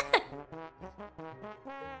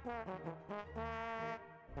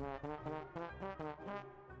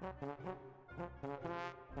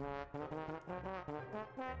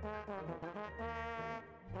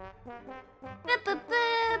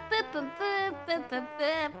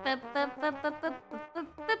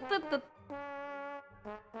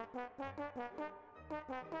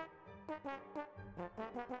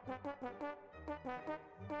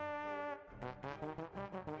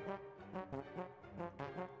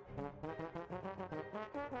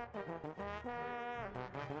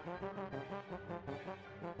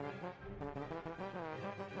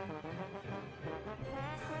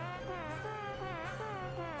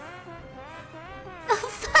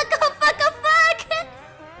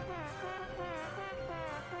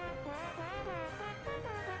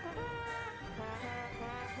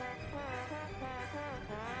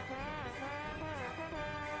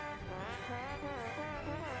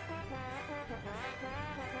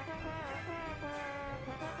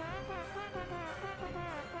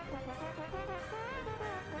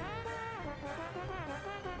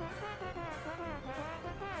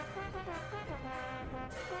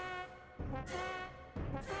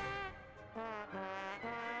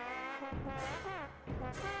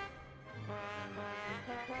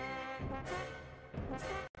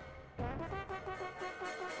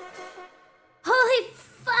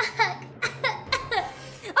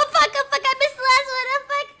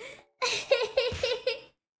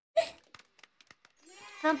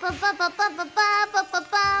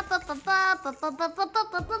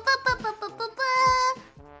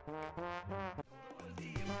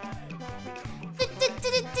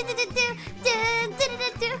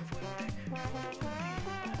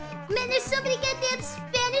 Man, there's so many goddamn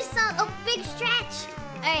Spanish songs. Oh, big stretch.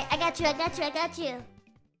 Alright, I got you.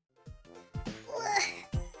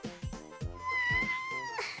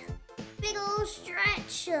 Big old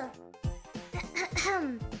stretch.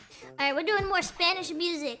 Alright, we're doing more Spanish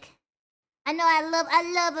music. I know I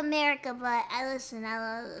love America, but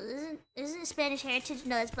isn't Spanish heritage?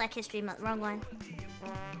 No, it's Black History Month. Wrong one.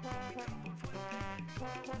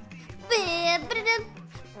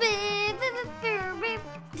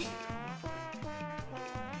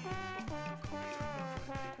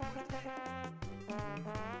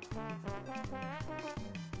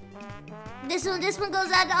 This one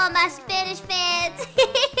goes out to all my Spanish fans.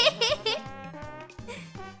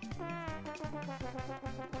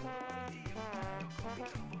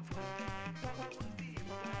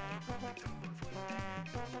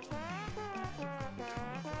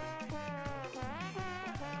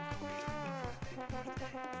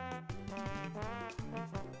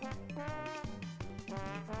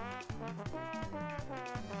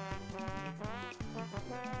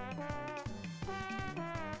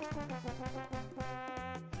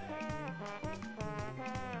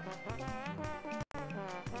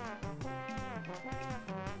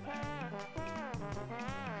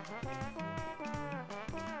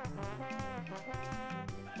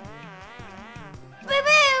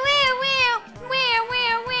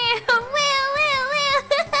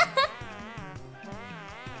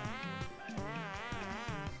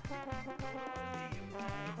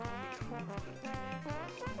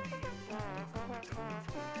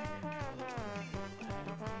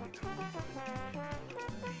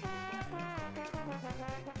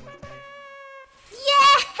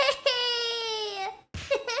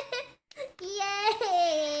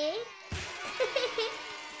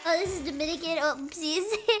 Oh, this is Dominican. Oopsies.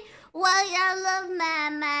 Well, I love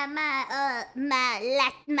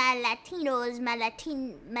my Latinos, my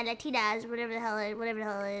Latinas, whatever the hell it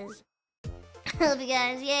is. I love you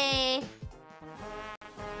guys. Yay.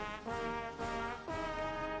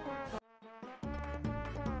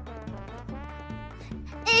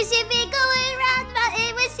 It should be going round the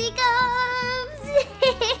mountain when she comes.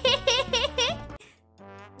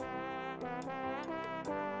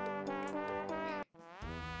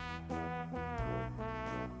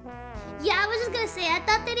 Yeah, I was just gonna say, I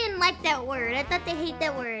thought they didn't like that word. I thought they hate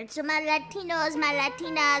that word. So my Latinos, my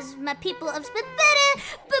Latinas, my people of...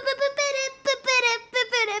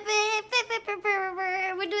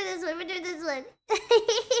 We're doing this one.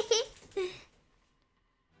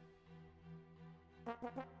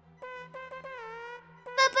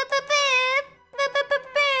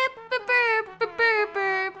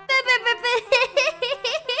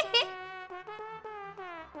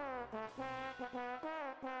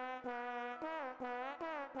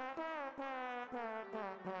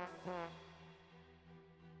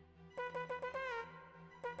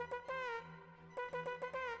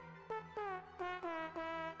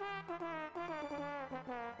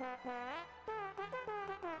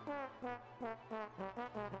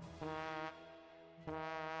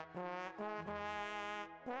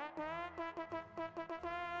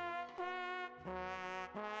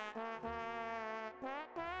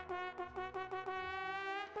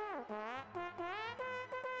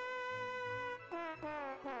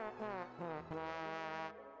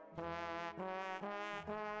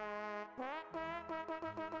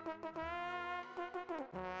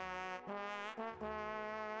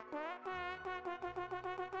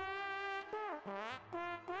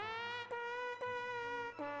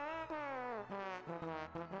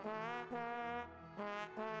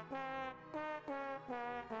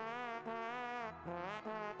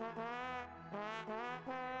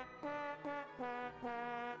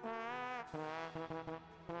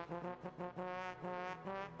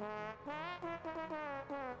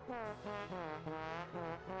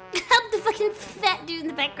 I'm the fucking fat dude in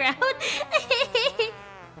the background.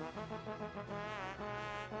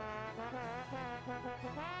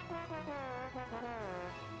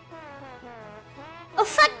 Oh,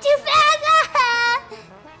 fuck, too fast!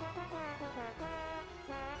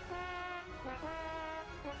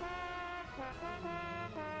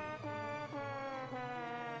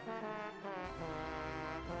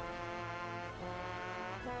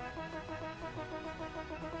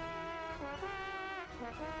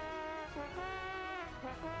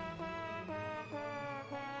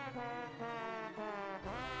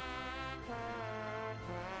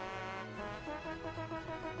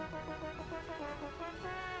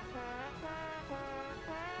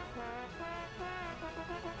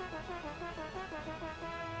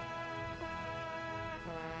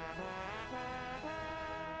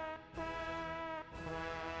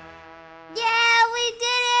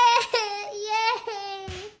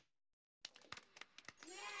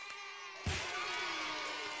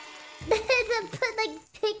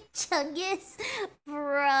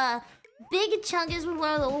 Bruh. Big Chungus was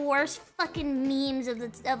one of the worst fucking memes of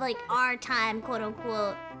like our time, quote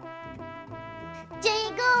unquote.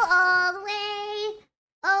 Jingle all the way.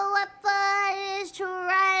 Oh, what fun it is to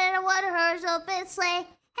ride in a one-horse open sleigh.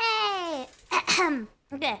 Hey!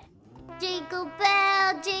 Okay. Jingle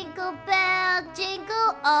bell, jingle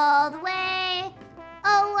all the way.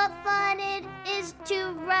 Oh, what fun it is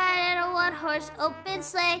to ride in a one-horse open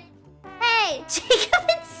sleigh. Hey! Jacob,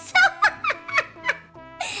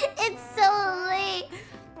 it's so late.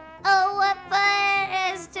 Oh, what fun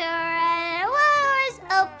it is to ride in a one-horse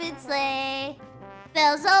open sleigh.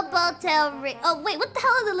 Bells on bobtail ring. Oh, wait, what the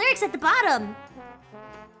hell are the lyrics at the bottom?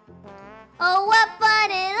 Oh, what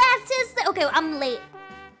fun it is to sleigh. Okay, I'm late.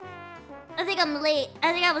 I think I'm late.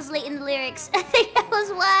 I think I was late in the lyrics. I think that was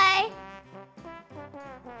why.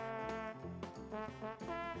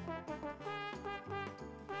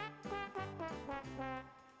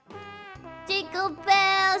 Jingle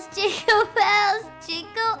bells,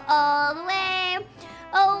 jingle all the way.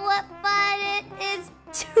 Oh, what fun it is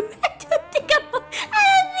to... I don't think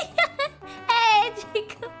Hey,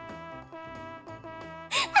 jingle.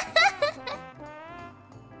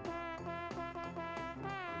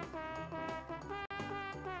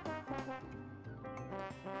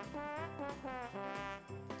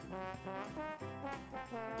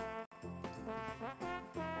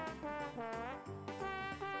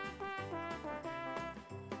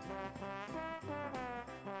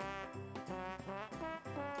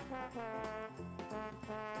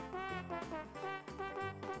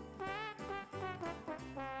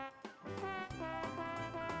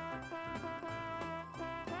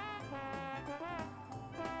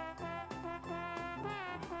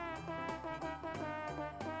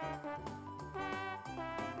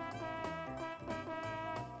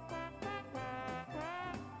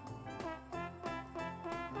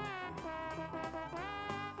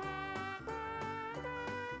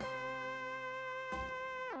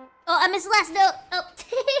 Oh, I missed the last note. Oh.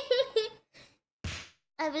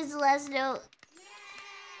 I missed the last note.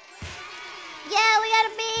 Yeah, we got a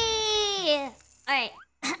B! Alright.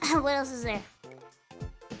 What else is there?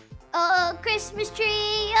 Oh, Christmas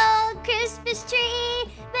tree. Oh, Christmas tree.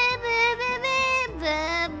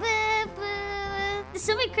 There's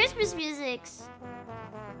so many Christmas musics.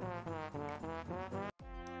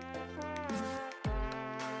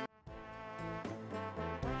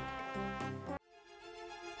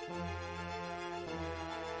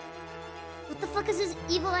 What the fuck is this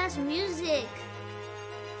evil-ass music?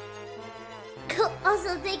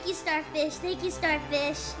 Also, thank you, Starfish. Thank you,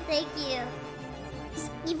 Starfish. Thank you. This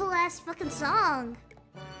evil-ass fucking song.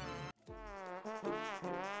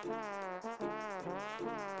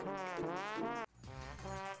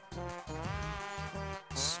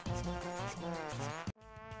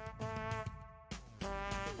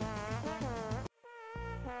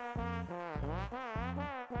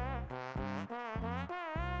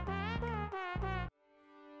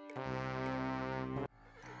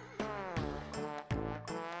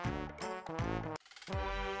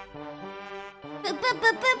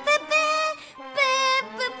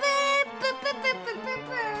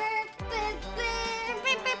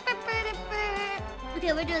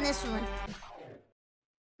 Okay, we're doing this one.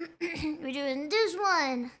 We're doing this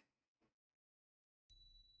one.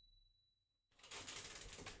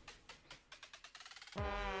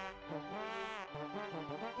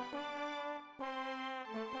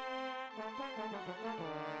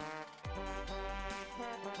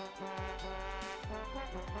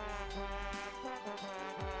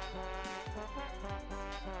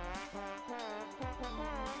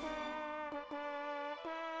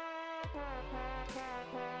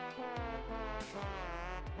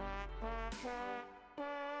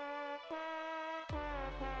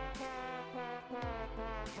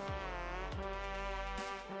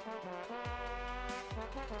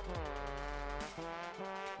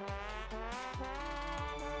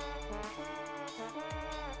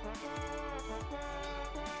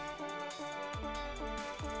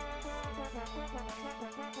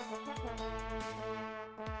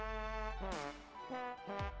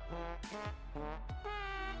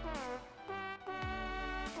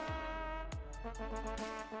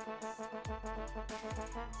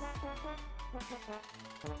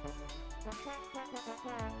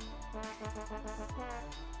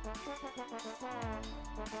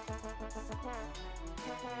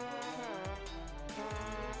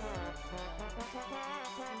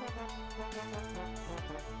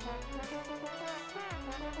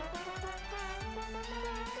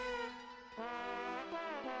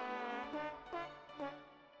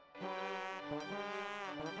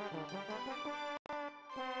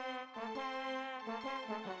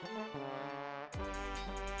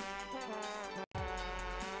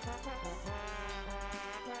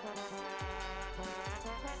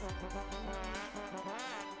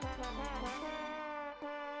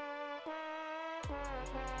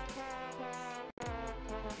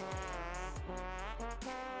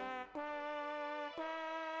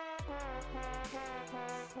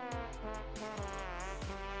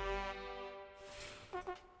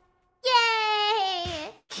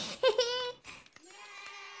 Yay!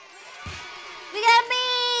 We got me!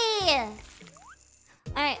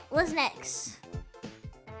 Alright, what's next?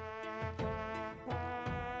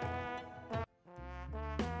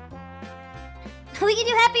 We can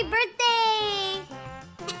do happy birthday!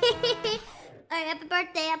 Alright, happy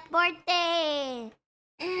birthday, happy birthday!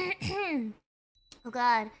 Oh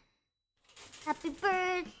god. Happy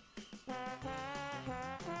birthday.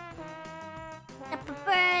 Happy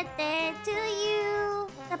birthday to you.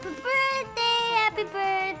 Happy birthday, happy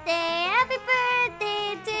birthday, happy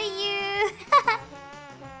birthday to you.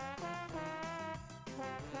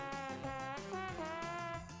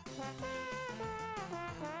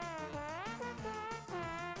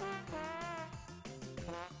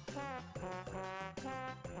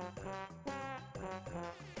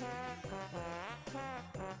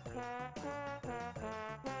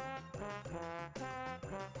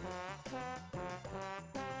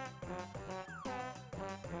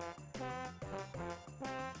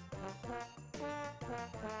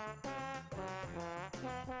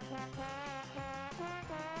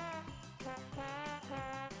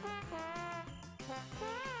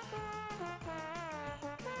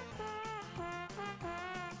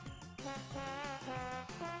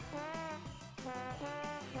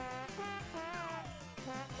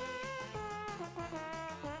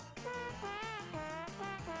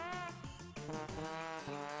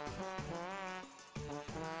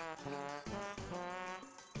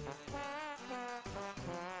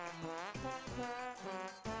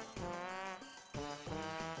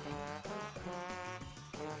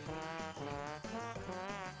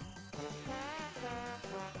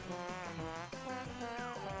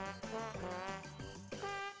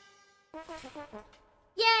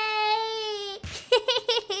 Yay!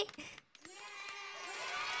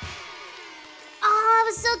 Oh, I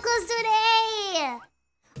was so close to an A!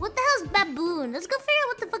 What the hell's baboon? Let's go figure out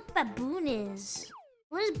what the fuck baboon is.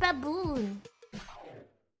 What is baboon?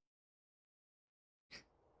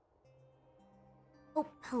 Oh,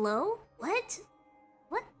 hello? What?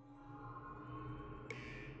 What?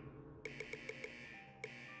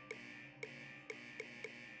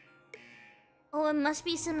 Oh, it must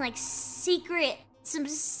be some like secret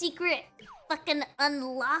fucking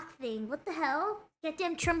unlock thing. What the hell?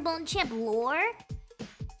 Goddamn trombone champ lore?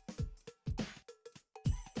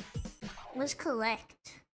 Let's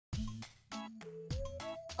collect.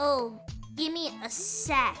 Oh, give me a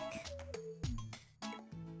sack.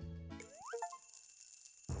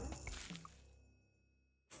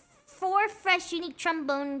 Four fresh unique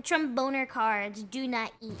tromboner cards. Do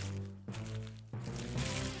not eat.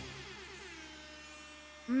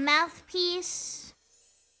 Mouthpiece.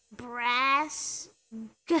 Brass.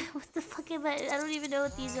 What the fuck am I don't even know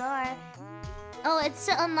what these are. Oh, it's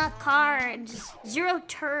to unlock cards. 0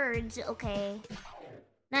 turds. Okay.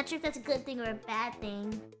 Not sure if that's a good thing or a bad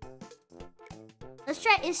thing. Let's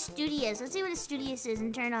try 𝘀cie𝗰𝗶𝗹𝘀. Let's see what 𝘀cie𝗰𝗶𝗹𝗀 is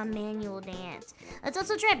and turn on manual dance. Let's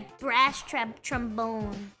also try brass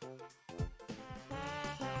trombone.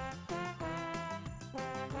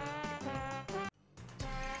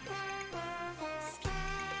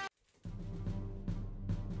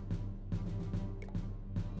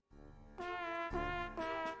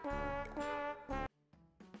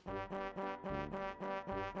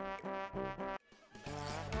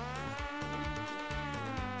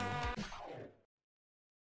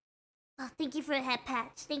 Oh, thank you for the head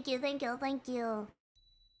patch. Thank you, thank you, thank you.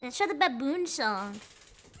 Let's try the baboon song.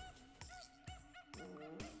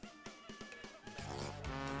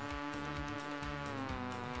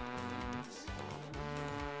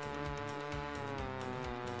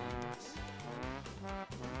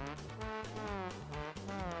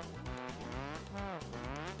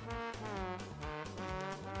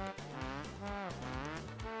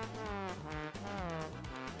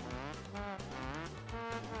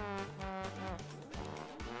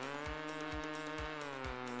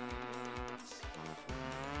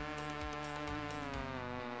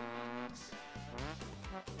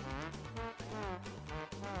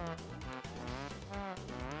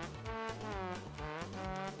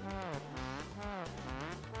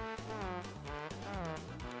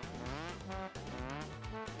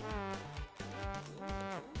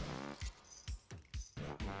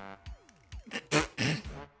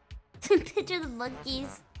 Picture the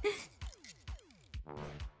monkeys.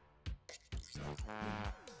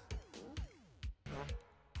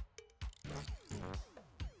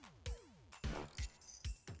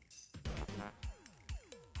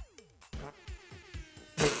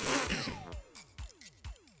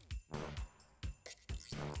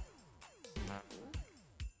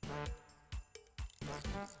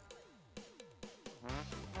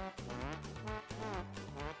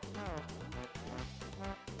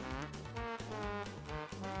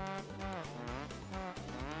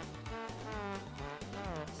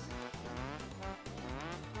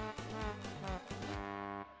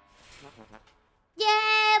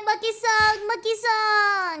 monkey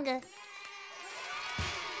song!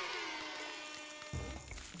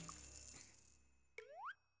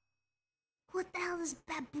 What the hell does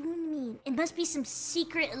baboon mean? It must be some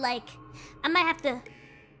secret, like... I might have to...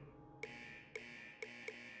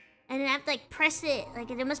 And then I have to, like, press it. Like,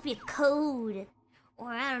 there must be a code. Or,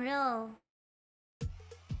 I don't know.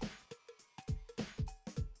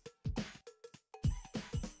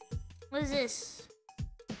 What is this?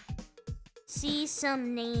 See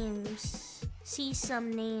some names. See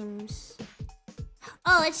some names.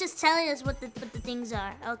 Oh, it's just telling us what the things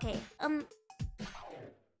are. Okay.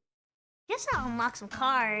 Guess I'll unlock some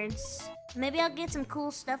cards. Maybe I'll get some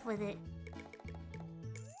cool stuff with it.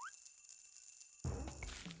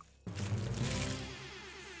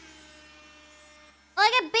 Oh,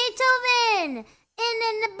 I got Beethoven! And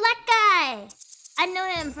then the black guy! I know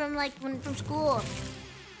him from, like, from school.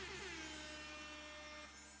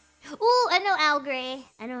 Ooh, I know Al Gray.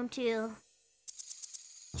 I know him too.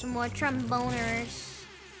 Some more tromboners.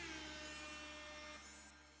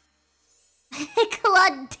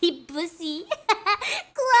 𝘀cie𝗰𝗵𝗹.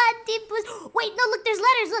 𝘀cie𝗰𝗵𝗀. Wait, no, look, there's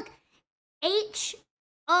letters, look.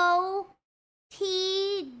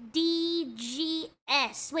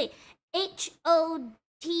 𝘀otdgs. Wait,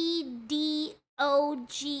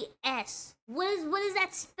 𝘀otdgs. What does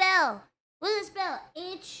that spell? What does it spell?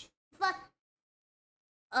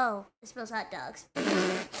 Oh, it spells hot dogs.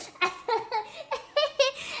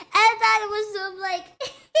 I thought it was some, like...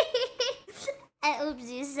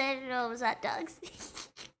 Oopsies, I didn't know it was hot dogs.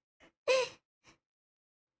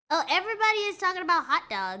 Oh, everybody is talking about hot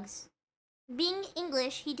dogs. Being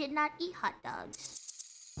English, he did not eat hot dogs.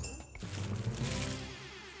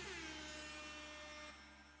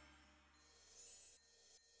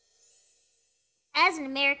 As an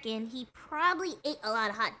American, he probably ate a lot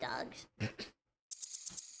of hot dogs.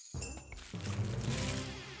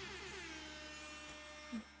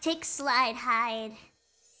 Tick, slide, hide.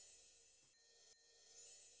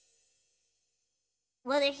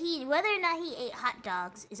 Whether or not he ate hot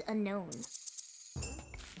dogs is unknown.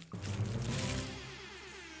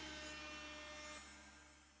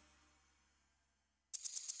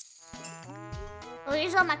 Oh,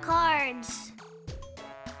 here's all my cards.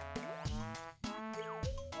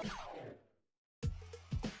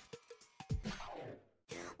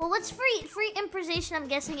 Well, what's free? Free improvisation, I'm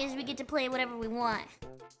guessing, is we get to play whatever we want.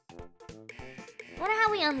 I wonder how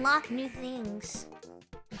we unlock new things.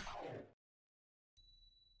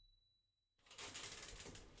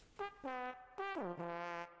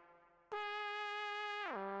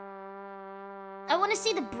 I want to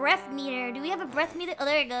see the breath meter. Do we have a breath meter? Oh,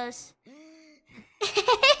 there it goes.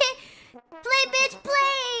 Play, bitch,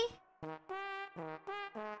 play!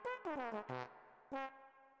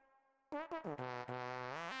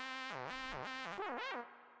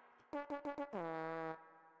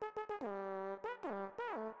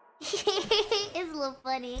 It's a little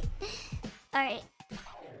funny. Alright.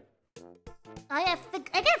 I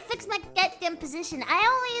gotta fix my goddamn position. I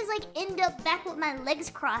always, like, end up back with my legs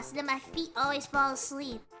crossed, and then my feet always fall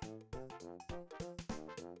asleep.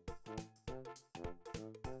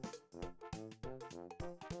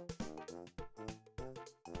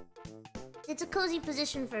 It's a cozy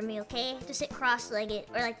position for me, okay? To sit cross-legged,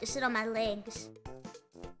 or, like, to sit on my legs.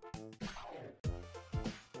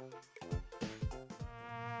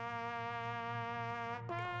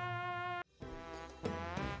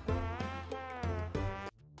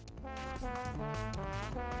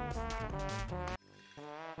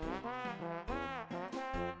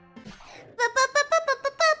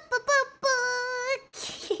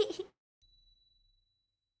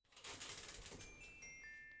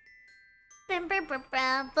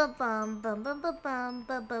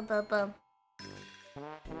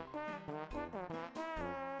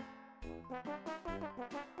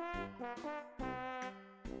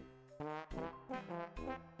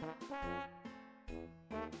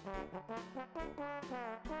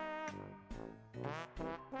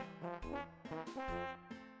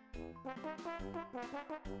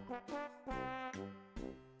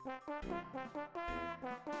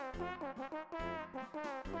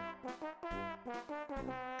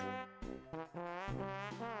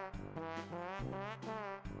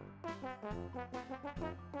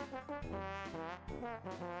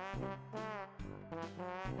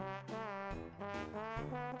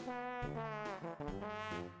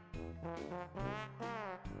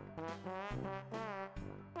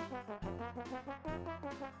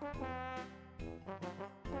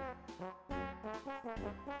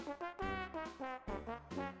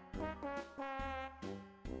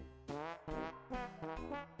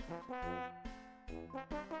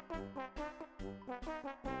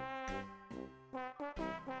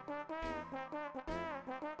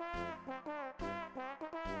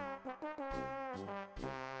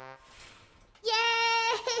 Yay!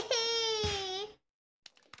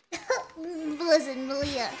 Listen,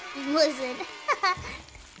 Malia. Listen.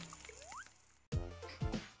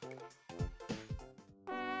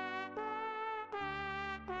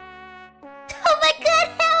 Oh my god,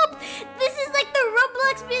 help! This is like the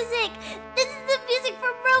Roblox music! This is the music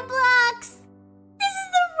from Roblox! This is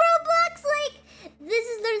the Roblox, like... This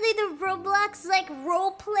is literally the Roblox, like,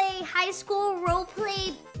 roleplay, high school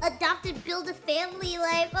roleplay, adopted build-a-family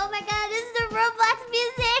life. Oh my god, this is the Roblox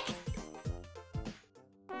music!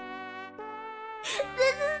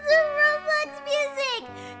 This is the Roblox music!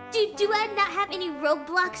 Dude, do I not have any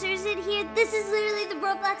Robloxers in here? This is literally the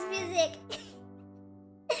Roblox music.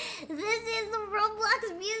 This is the Roblox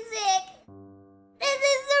music. This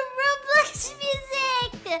is the Roblox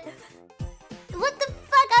music. What the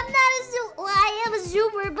fuck? I'm not a Zoomer. Well, I am a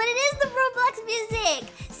Zoomer, but it is the Roblox music.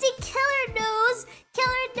 See, Killer knows.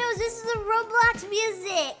 Killer knows this is the Roblox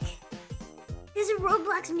music. This is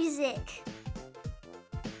Roblox music.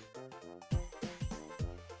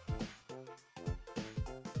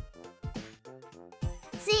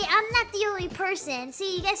 See, I'm not the only person.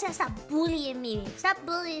 See, you guys gotta stop bullying me. Stop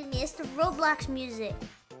bullying me. It's the Roblox music.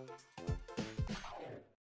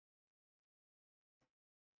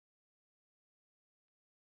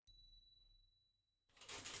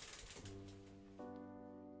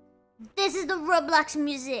 This is the Roblox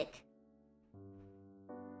music.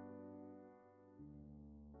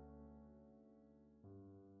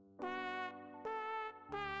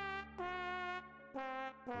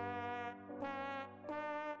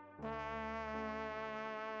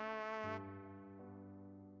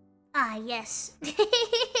 Ah, yes.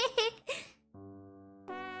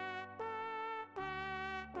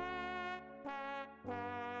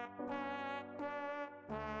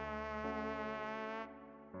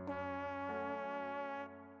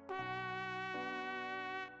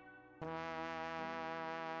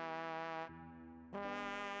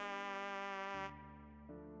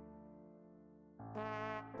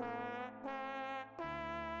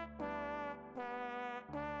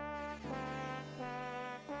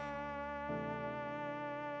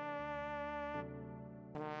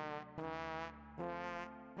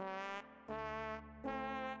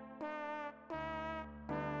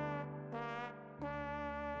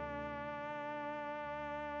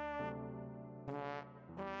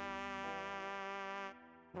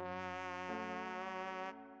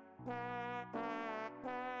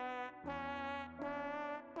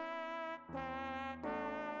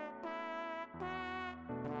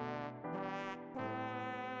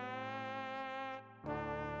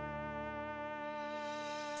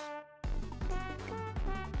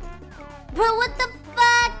 Bro, what the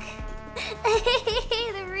fuck?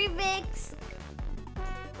 The remix.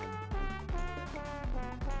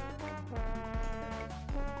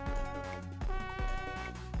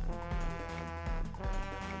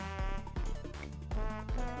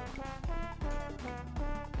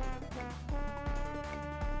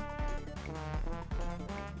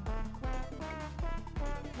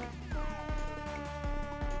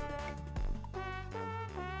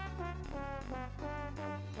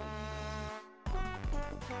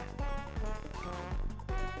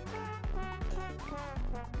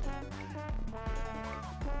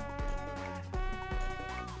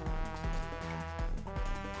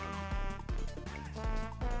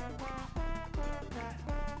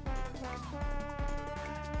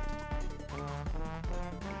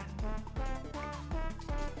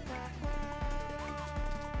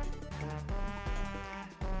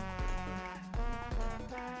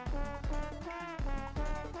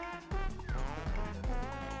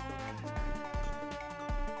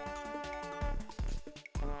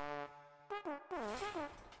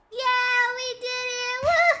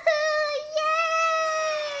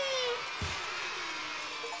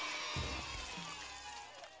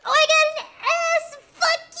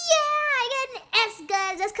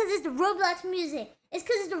 It's the Roblox music. It's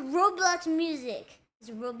because it's the Roblox music. It's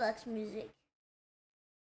Roblox music.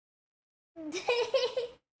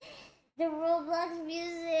 The Roblox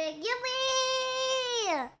music.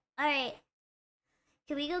 Yippee! Alright.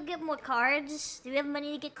 Can we go get more cards? Do we have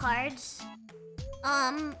money to get cards?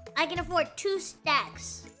 I can afford 2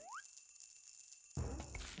 stacks.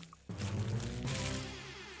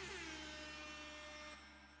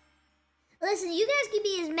 Listen, you guys can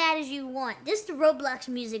be as mad as you want. This is the Roblox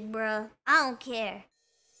music, bro. I don't care.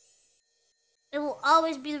 It will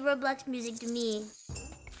always be the Roblox music to me.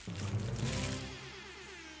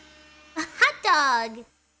 A hot dog.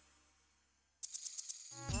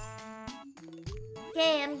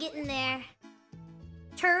 Okay, I'm getting there.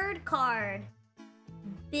 Turd card.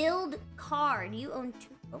 Build card. You own 2.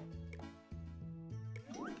 Oh.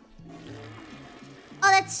 Oh,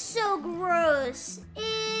 that's so gross. Ew.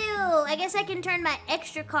 I guess I can turn my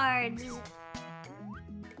extra cards. Ew.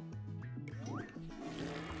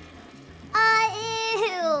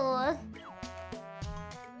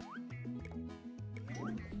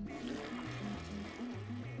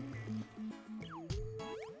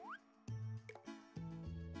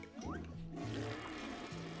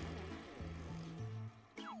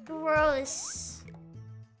 Gross.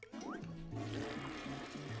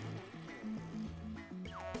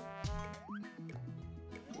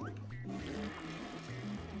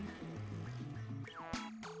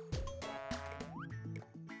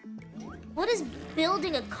 What does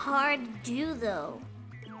building a card do, though?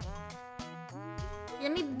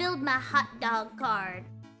 Let me build my hot dog card.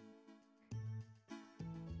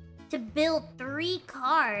 To build 3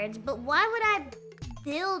 cards, but why would I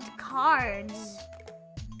build cards?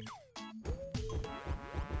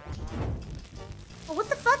 Oh, what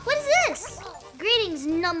the fuck? What is this? Greetings,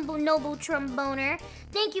 noble tromboner.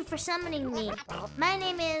 Thank you for summoning me. My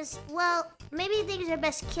name is, well, maybe things are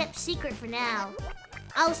best kept secret for now.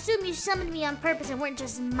 I'll assume you summoned me on purpose and weren't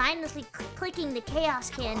just mindlessly clicking the chaos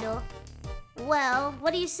candle. Well,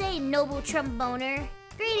 what do you say, noble tromboner?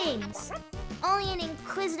 Greetings. Only an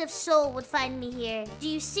inquisitive soul would find me here. Do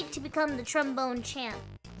you seek to become the trombone champ?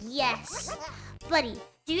 Yes. Buddy,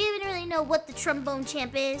 do you even really know what the trombone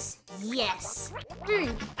champ is? Yes.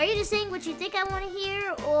 Are you just saying what you think I want to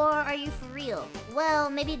hear, or are you for real? Well,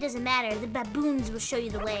 maybe it doesn't matter. The baboons will show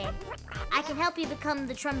you the way. I can help you become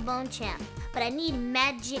the trombone champ, but I need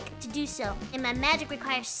magic to do so, and my magic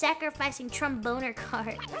requires sacrificing tromboner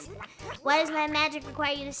cards. Why does my magic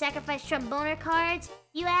require you to sacrifice tromboner cards,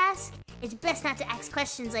 you ask? It's best not to ask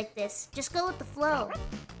questions like this. Just go with the flow.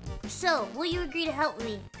 So, will you agree to help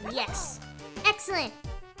me? Yes. Excellent.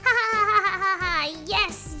 Ha ha ha ha ha ha!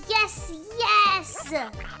 Yes, yes, yes!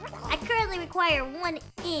 I currently require 1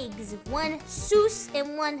 Iggs, 1 𝘀cie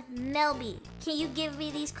and 1 𝗵𝘀𝗶𝗹𝘀. Can you give me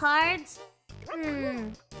these cards?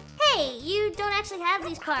 Hey, you don't actually have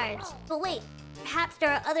these cards. But wait, perhaps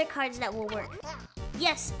there are other cards that will work.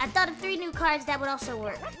 Yes, I've thought of 3 new cards that would also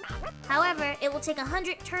work. However, it will take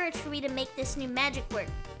 100 turds for me to make this new magic work.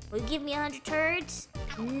 Will you give me 100 turds?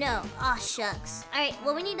 No. Aw, shucks. Alright,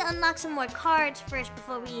 well, we need to unlock some more cards first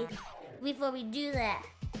before we do that.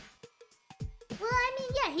 Well, I mean,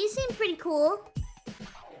 yeah, he seemed pretty cool.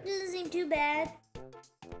 Doesn't seem too bad.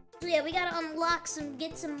 So yeah, we gotta unlock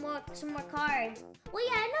get some more cards. Well,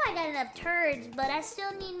 yeah, I know I got enough turds, but I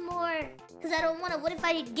still need more. Because I don't want to, what if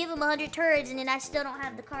I give him 100 turds and then I still don't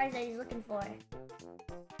have the cards that he's looking for?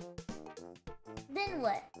 Then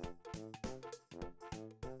what?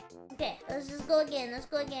 Okay, let's just go again. Let's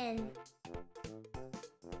go again.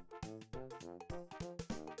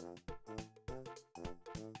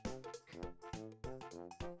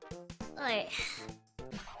 Alright.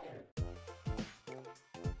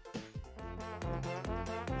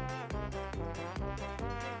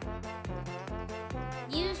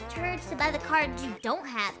 Use turds to buy the cards you don't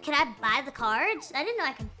have. Can I buy the cards? I didn't know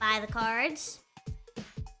I could buy the cards.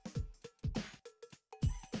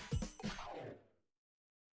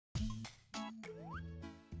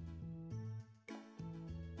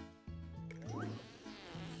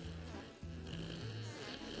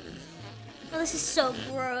 Oh, this is so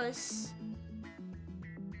gross.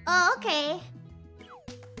 Oh, okay.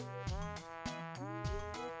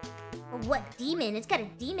 Oh, what demon? It's got a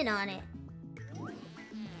demon on it.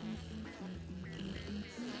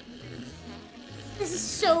 This is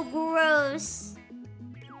so gross.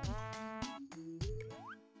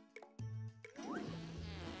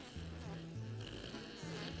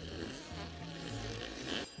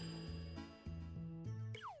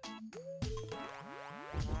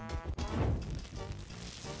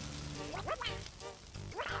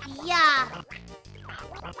 Yeah.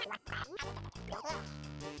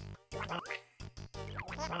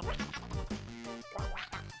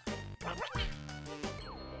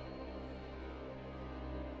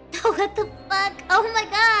 What the fuck? Oh my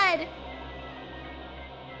god!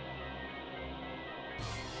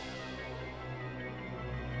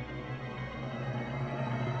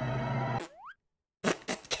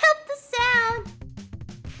 Count the sound!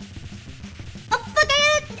 Oh fuck!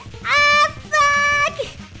 Fuck!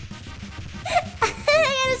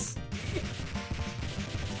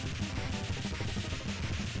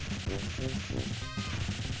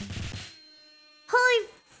 Holy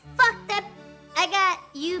fuck!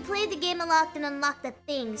 You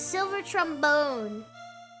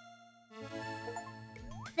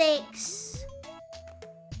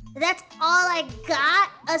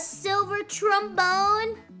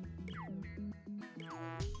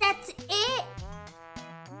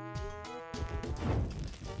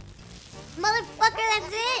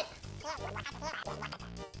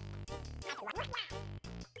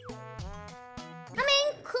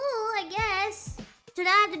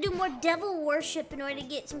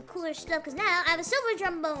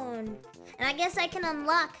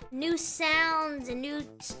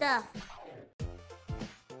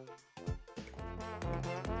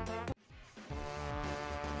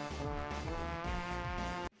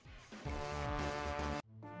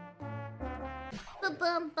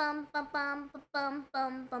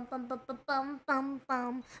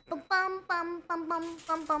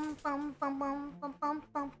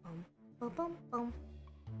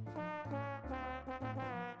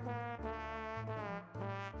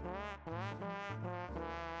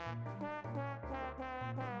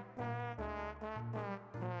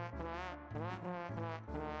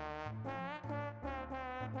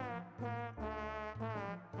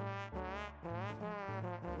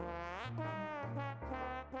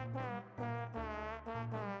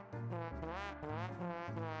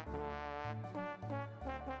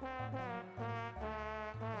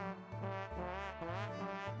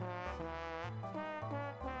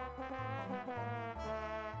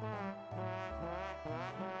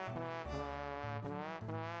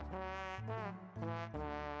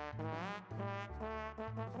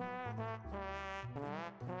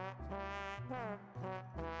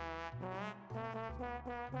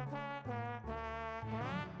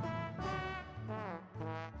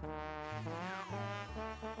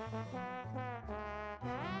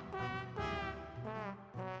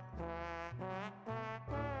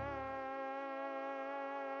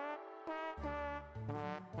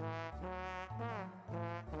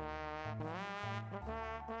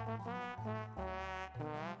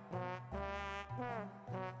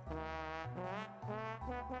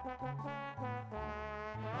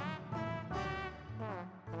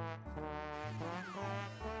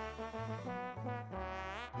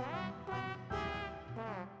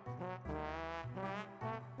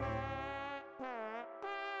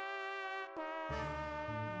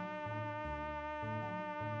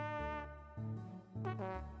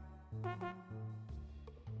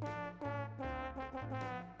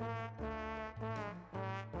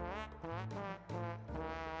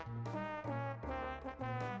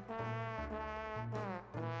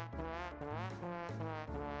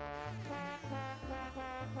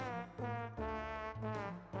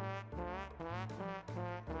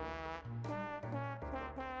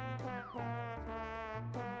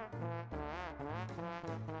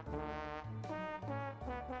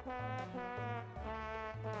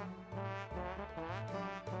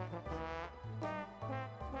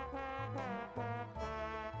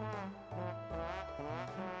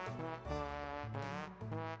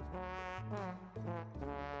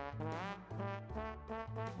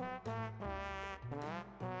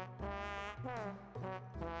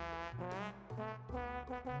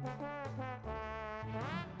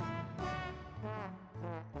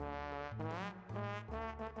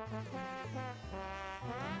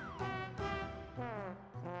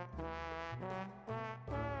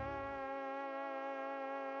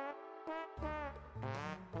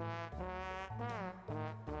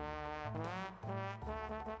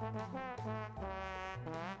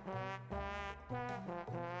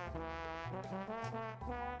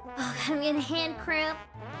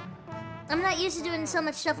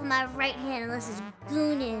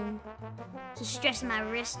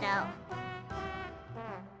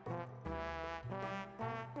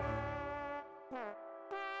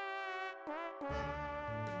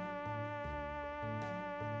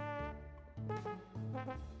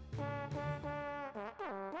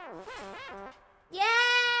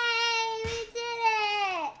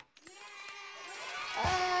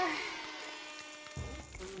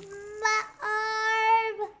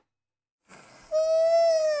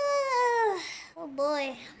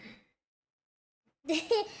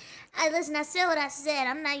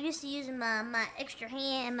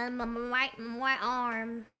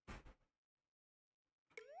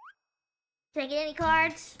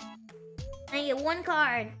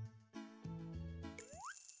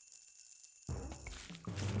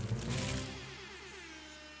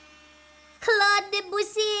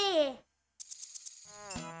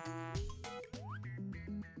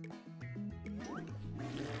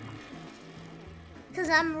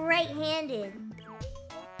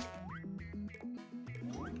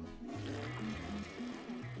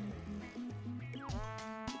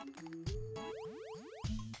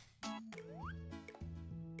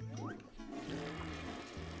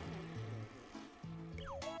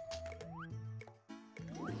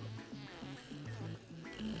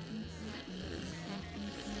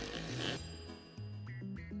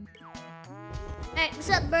Alright,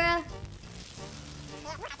 what's up, bro?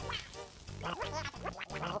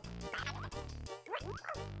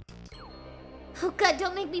 Oh god,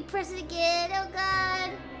 don't make me press it again. Oh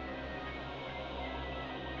god.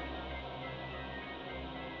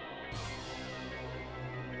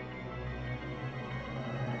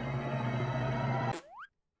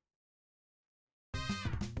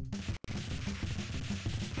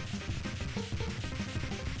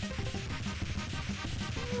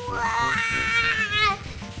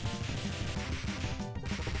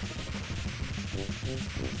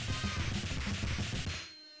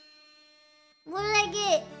 What did I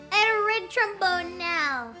get? I had a red trombone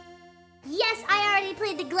now. Yes, I already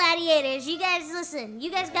played the gladiators. You guys listen. You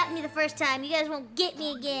guys got me the first time. You guys won't get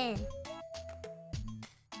me again.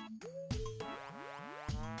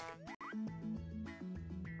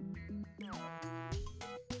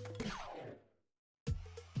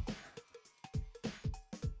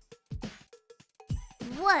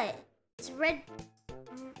 What? It's red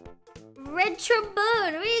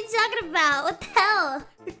trombone. What are you talking about? What the hell?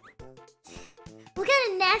 What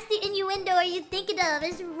kind of nasty innuendo are you thinking of?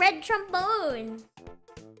 It's red trombone.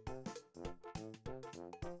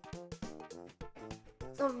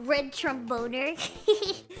 A red tromboner.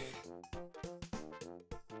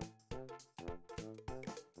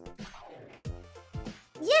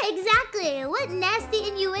 Yeah, exactly. What nasty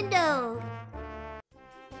innuendo?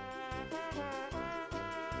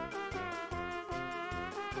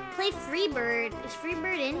 Play Freebird. Is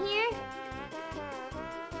Freebird in here?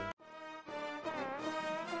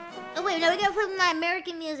 Oh wait, no, we gotta put my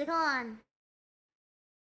American music on.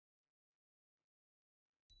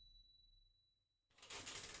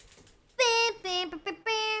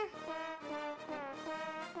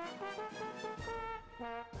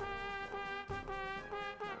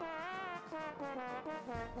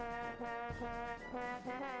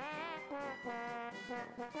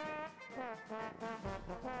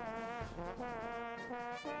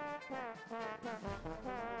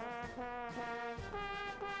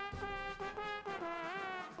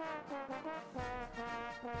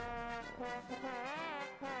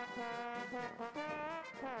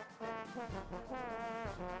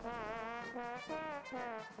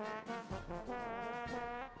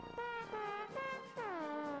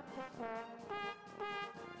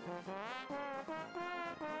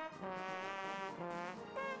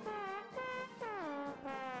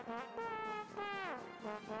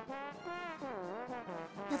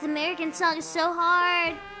 This American song is so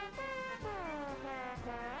hard.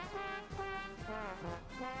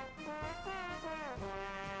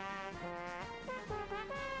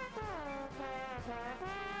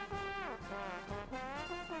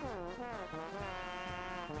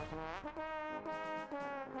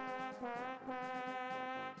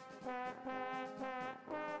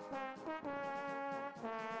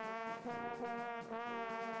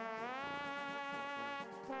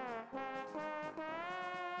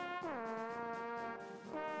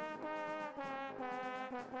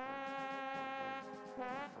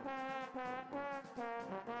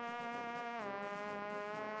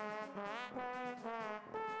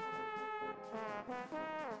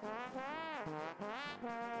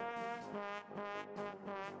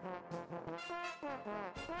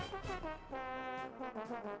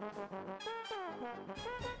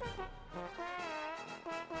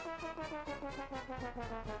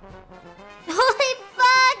 Holy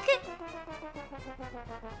fuck!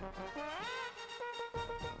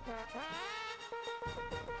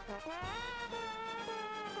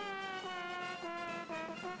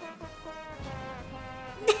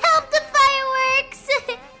 Help the fireworks!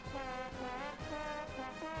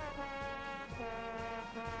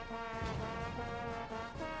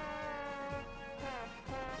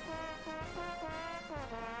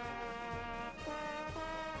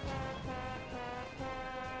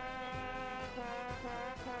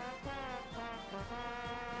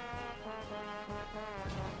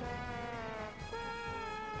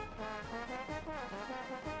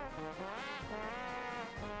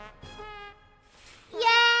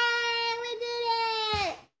 Yay! We did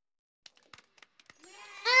it!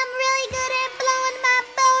 I'm really good at blowing my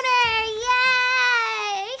boner! Yay!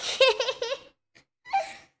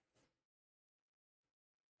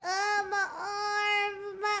 Oh, my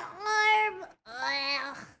arm!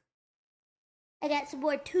 Ugh. I got some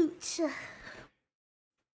more toots.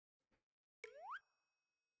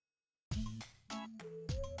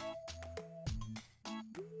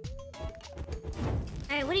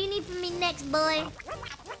 Alright, what do you need from me next, boy?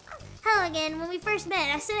 Hello again. When we first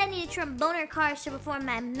met, I said I needed tromboner cards to perform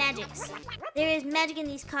my magics. There is magic in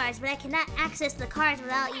these cards, but I cannot access the cards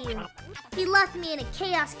without you. He locked me in a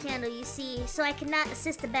chaos candle, you see, so I cannot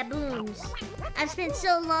assist the baboons. I've spent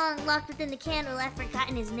so long locked within the candle, I've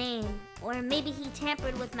forgotten his name. Or maybe he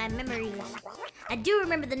tampered with my memories. I do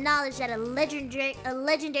remember the knowledge that a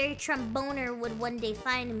legendary tromboner would one day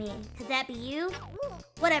find me. Could that be you?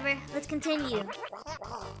 Whatever, let's continue.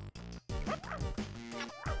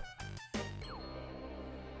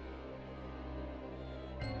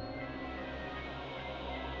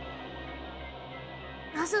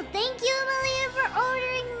 Also, thank you, Amelia, for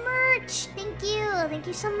ordering merch. Thank you. Thank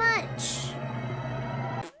you so much.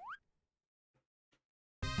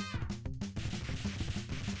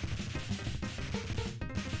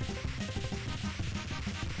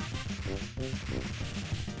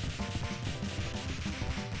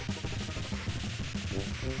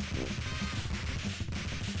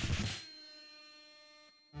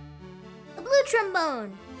 A blue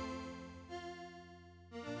trombone.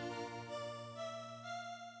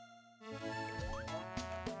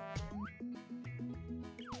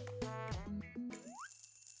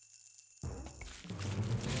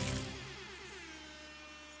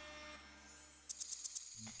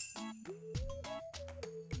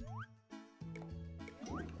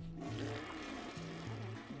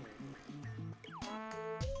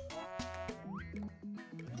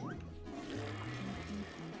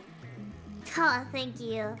 Oh, thank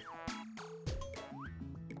you.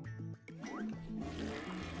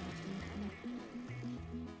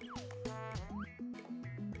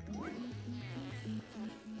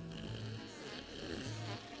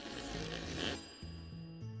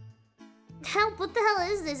 Help, what the hell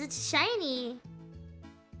is this? It's shiny.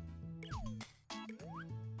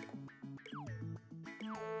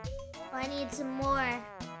 Oh, I need some more.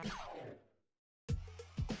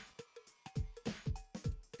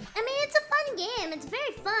 I mean, it's a fun game. It's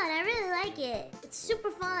very fun. I really like it. It's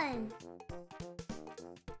super fun.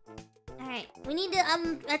 Alright, we need to,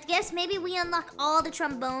 I guess maybe we unlock all the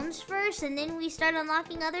trombones first, and then we start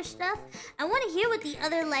unlocking other stuff. I want to hear what the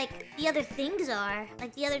other things are.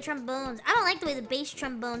 Like, the other trombones. I don't like the way the bass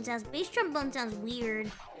trombone sounds. Bass trombone sounds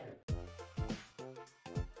weird.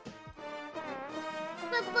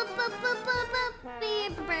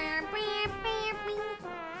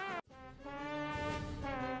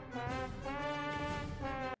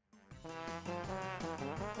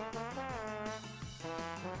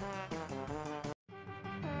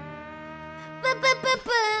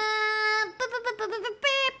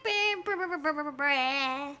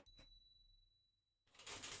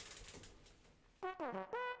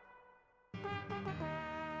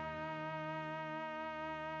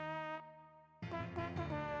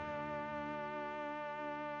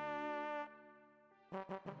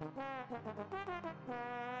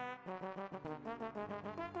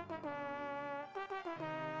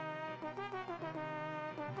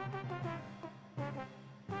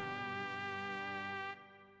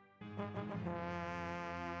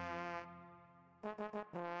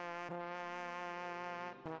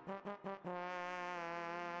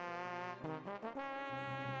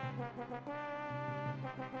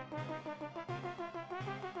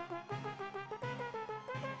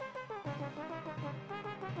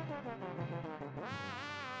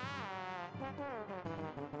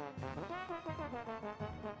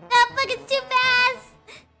 Oh, fuck, it's too fast!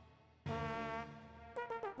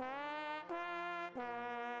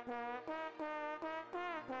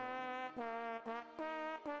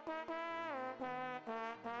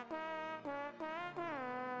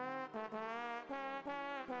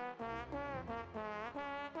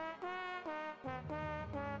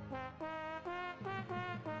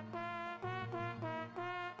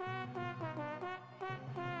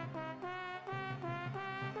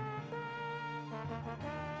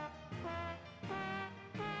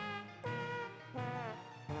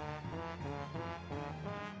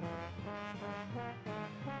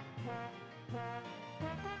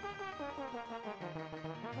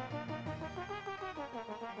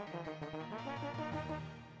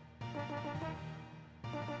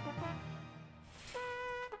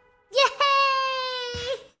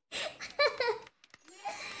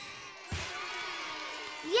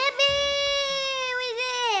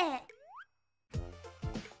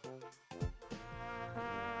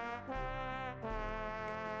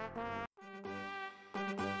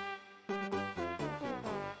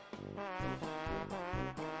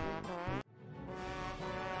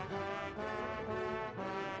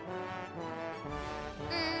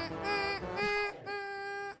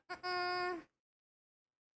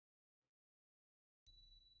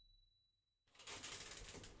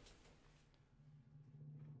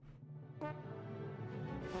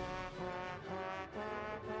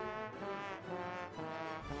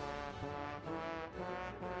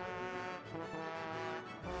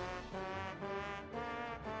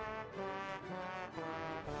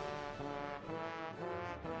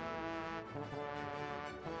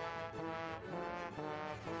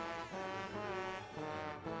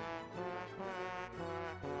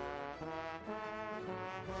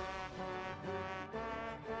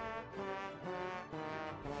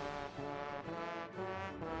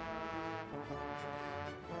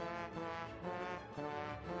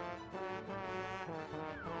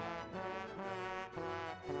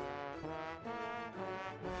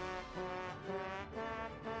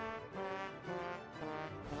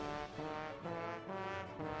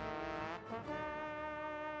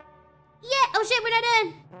 Oh shit, we're not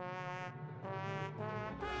done.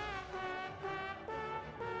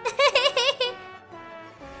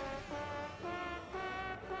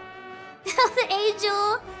 Oh, the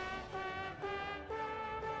angel.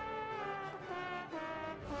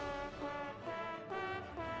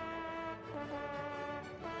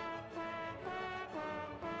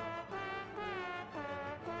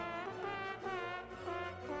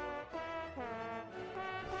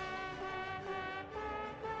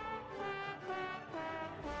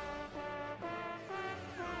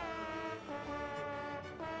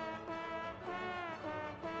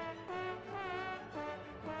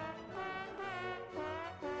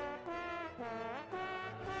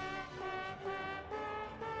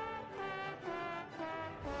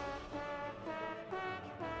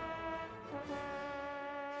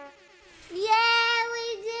 Yeah, we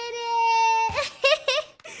did it!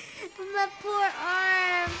 My poor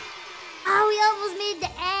arm. Oh, we almost made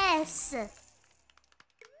the S.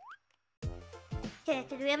 Okay,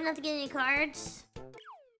 do we have enough to get any cards?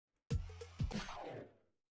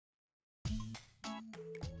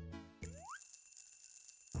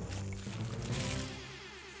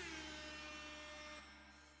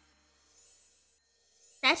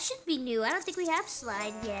 That should be new. I don't think we have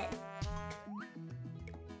slide yet.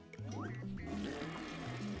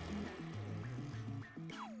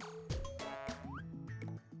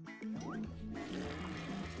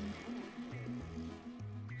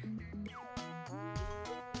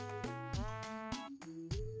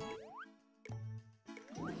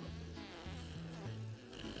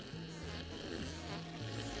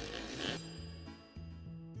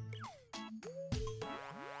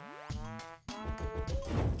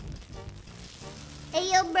 Hey,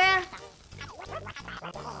 yo, bruh.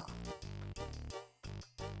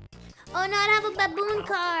 Oh, no, I have a baboon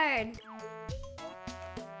card.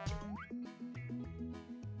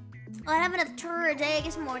 Oh, I have enough turds. I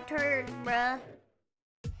get some more turds, bruh.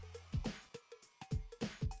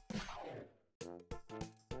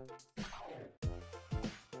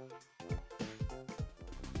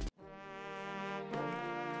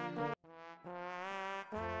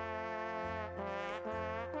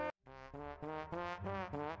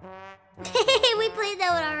 We played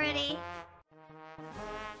that one already.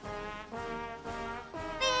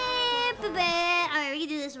 Alright, we can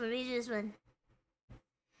do this one. We can do this one.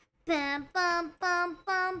 Bum bum bum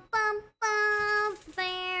bum bum bum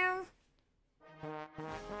bam.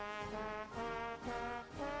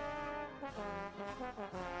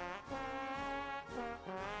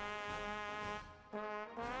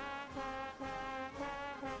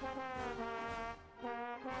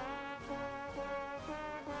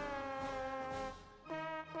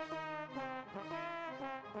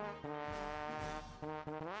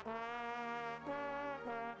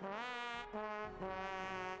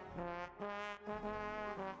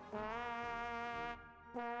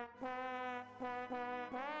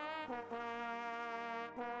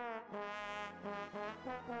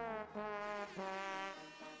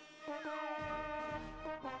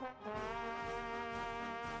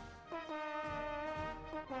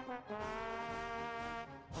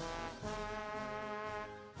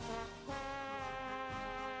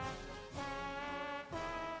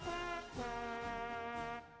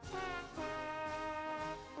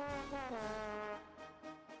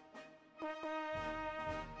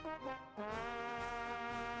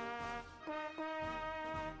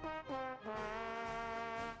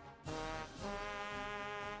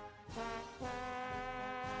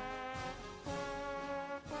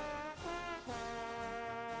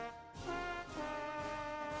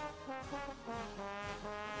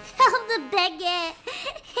 Help the baguette.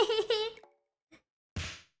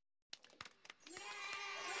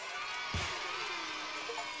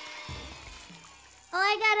 Oh,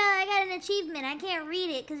 I got an achievement. I can't read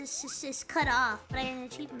it because it's cut off, but I got an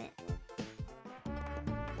achievement.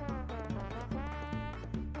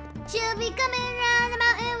 She'll be coming round the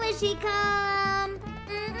mountain when she come.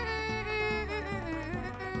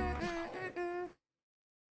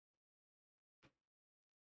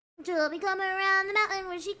 She'll be coming around the mountain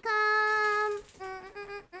when she come.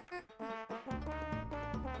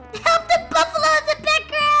 Help the buffalo in the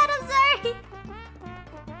background, I'm sorry.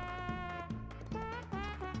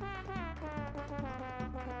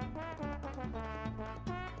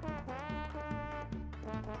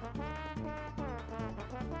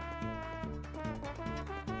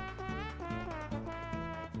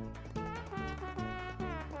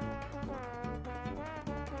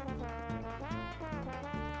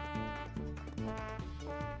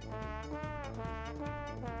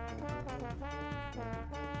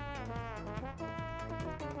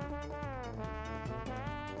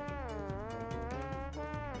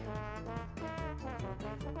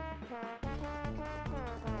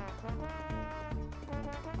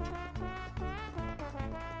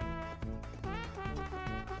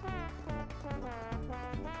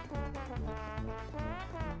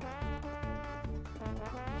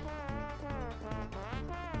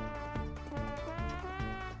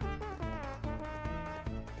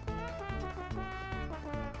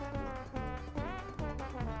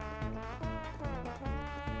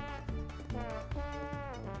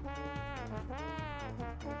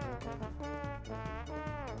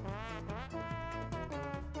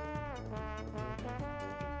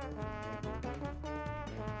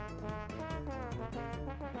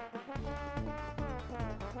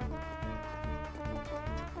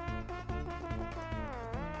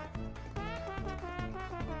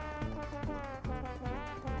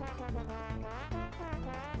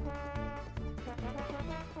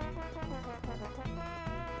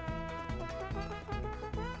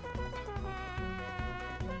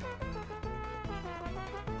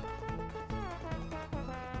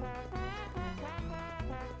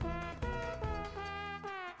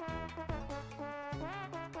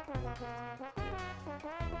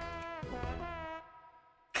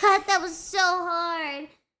 God, that was so hard.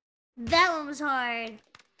 That one was hard.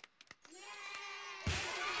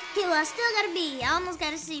 Okay, well, I still got a B. I almost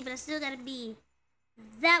got a C, but I still got a B.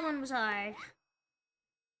 That one was hard.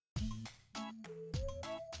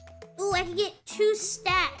 Ooh, I can get 2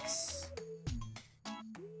 stacks.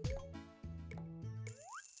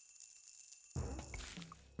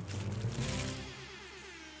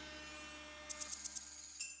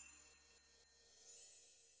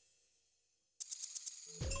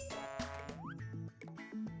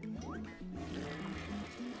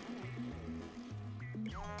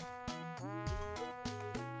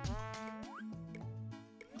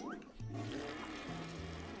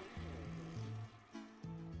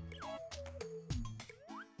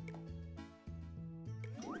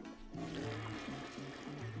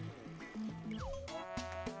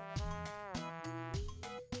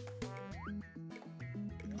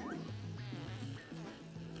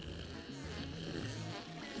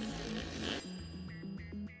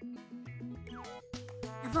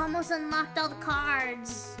 I've almost unlocked all the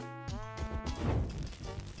cards.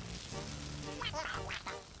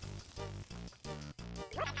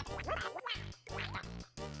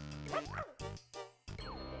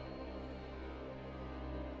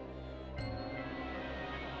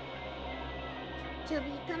 She'll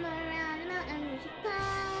be coming around the mountain when she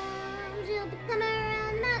comes. She'll be coming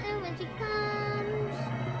around the mountain when she comes.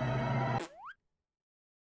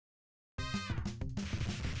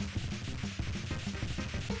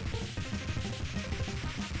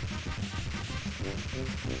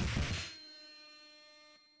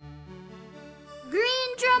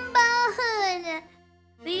 Green trombone!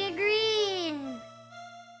 Be a green!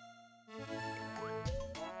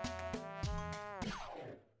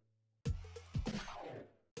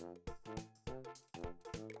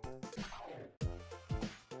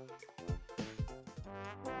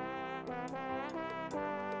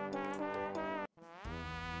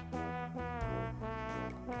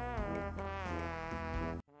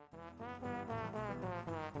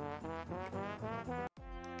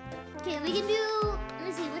 Okay, we can do... Let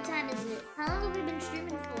me see, what time is it? How long have we been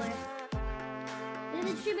streaming for? We've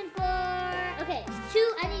been streaming for... Okay,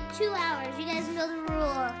 I need 2 hours. You guys know the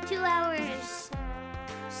rule. 2 hours.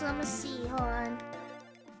 So let me see, hold on.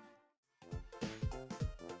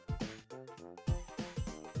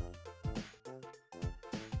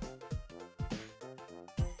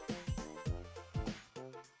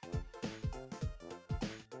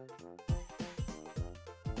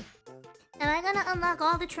 Am I gonna unlock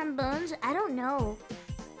all the trombones? I don't know.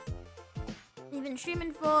 We've been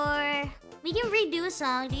streaming for... We can redo a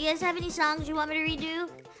song. Do you guys have any songs you want me to redo?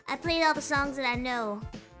 I played all the songs that I know.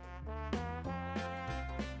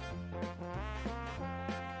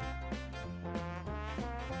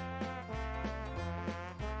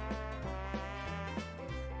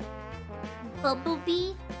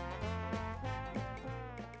 Bumblebee?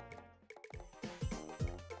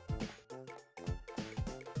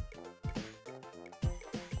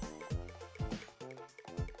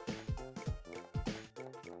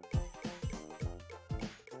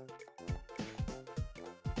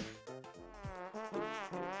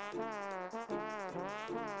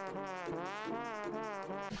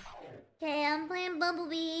 Okay, I'm playing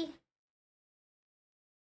Bumblebee.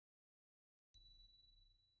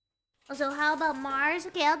 Also, how about Mars?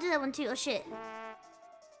 Okay, I'll do that one too. Oh shit.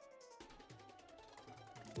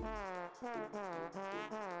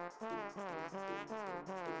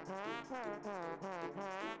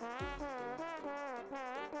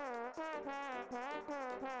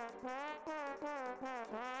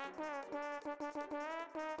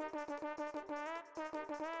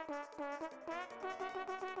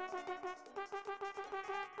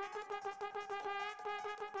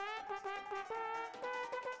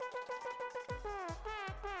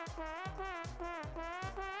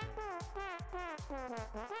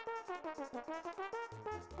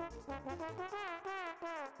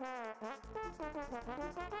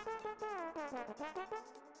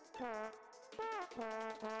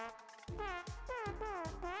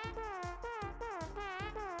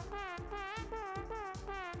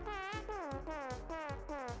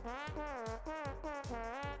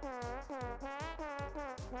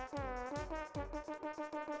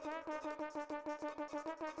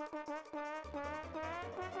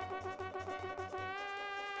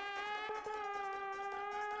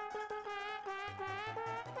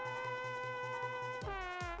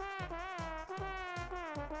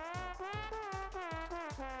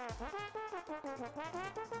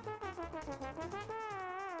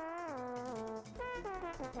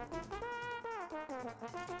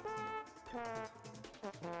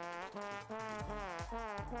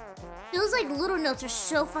 Feels like little notes are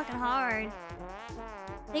so fucking hard.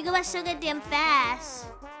 They go by so goddamn fast.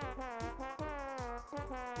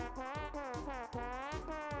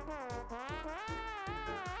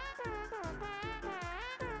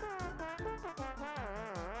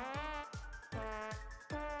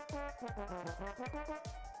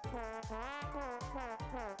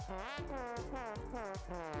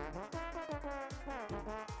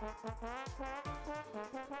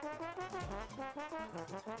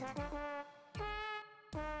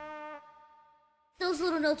 Those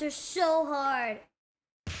little notes are so hard.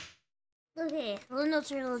 Okay, little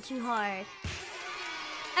notes are a little too hard.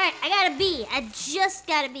 Alright, I got a B. I just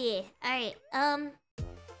got a B. Alright,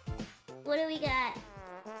 what do we got?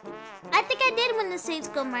 I think I did win the Saints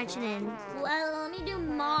Go Marching In. Well, let me do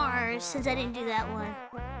Mars, since I didn't do that one.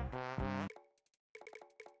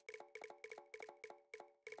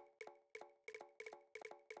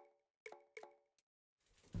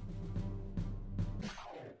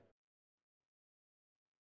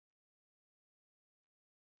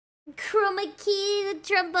 𝘀𝗰𝗵𝗃, the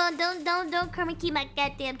trombone. Don't 𝘀𝗰𝗃 my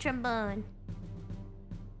goddamn trombone.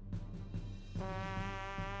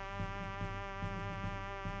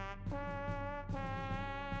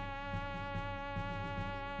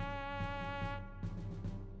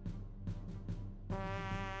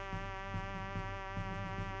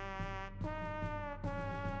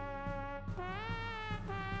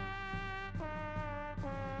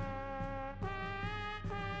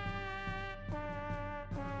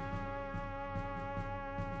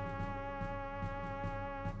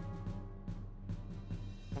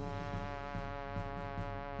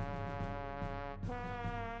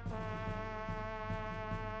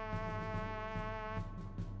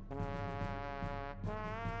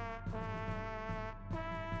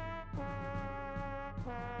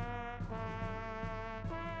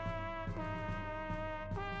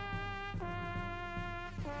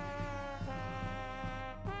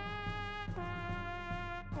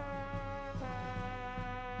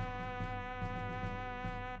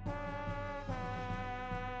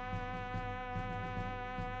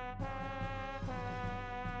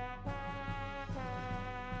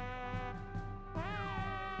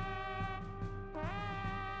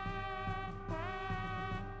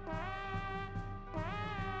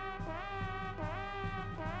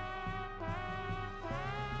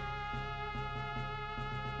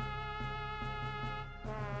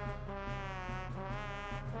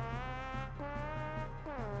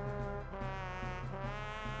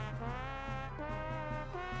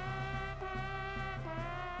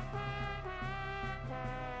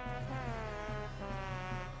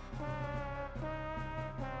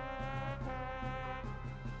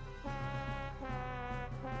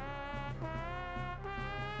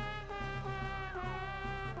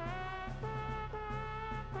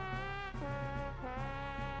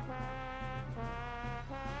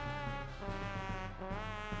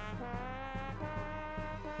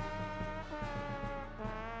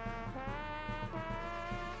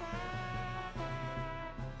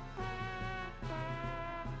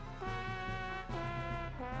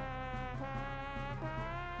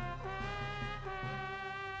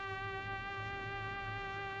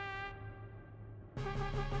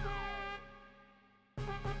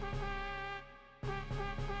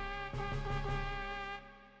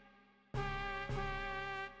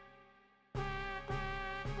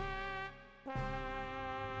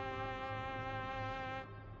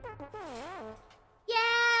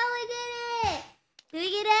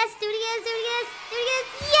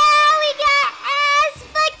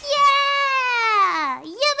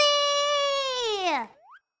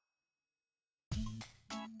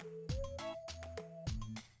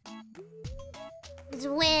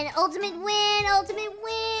 Ultimate win! Ultimate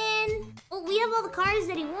win! Oh, we have all the cards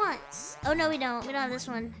that he wants. Oh, no, we don't. We don't have this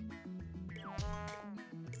one.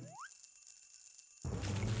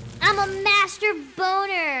 I'm a master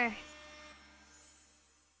boner!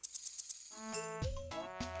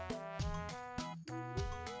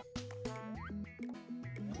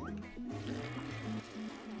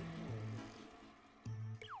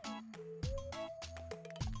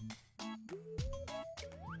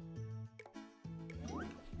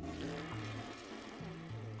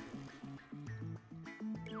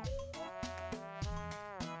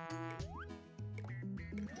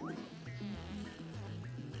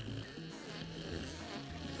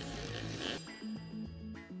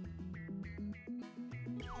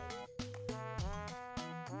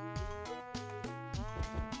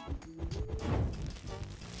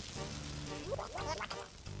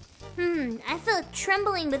 I feel a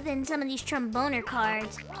trembling within some of these tromboner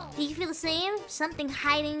cards. Do you feel the same? Something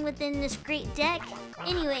hiding within this great deck?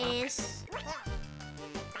 Anyways.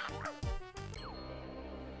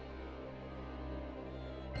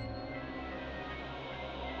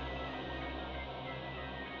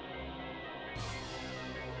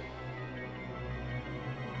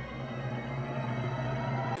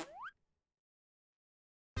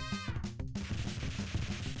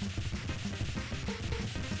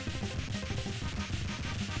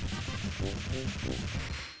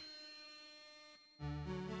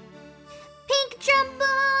 Pink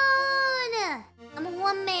trombone! I'm a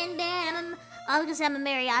one-man band. I was gonna say I'm a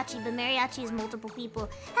mariachi, but mariachi is multiple people.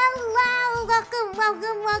 Hello! Welcome,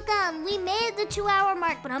 welcome, welcome! We made the 2-hour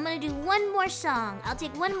mark, but I'm gonna do one more song. I'll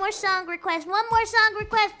take one more song request. One more song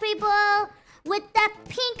request, people! With that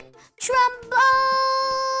pink trombone!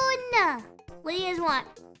 What do you guys want?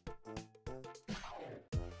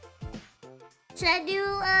 Should I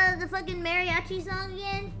do the fucking mariachi song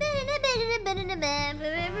again?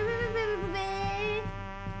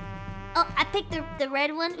 Oh, I picked the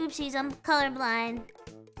red one. Oopsies, I'm colorblind.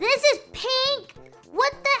 This is pink!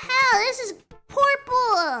 What the hell? This is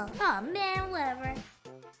purple! Oh man, whatever.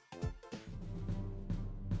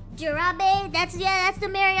 Jarabe, that's the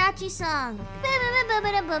mariachi song.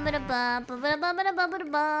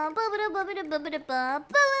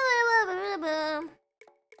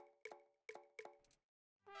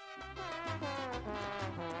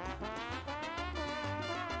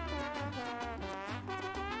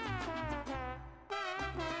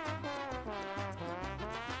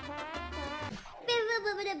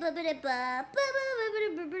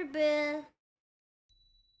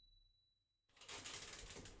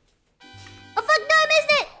 Oh fuck, no, I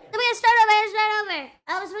missed it! We gotta start over, I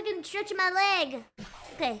was fucking stretching my leg.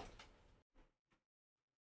 Okay.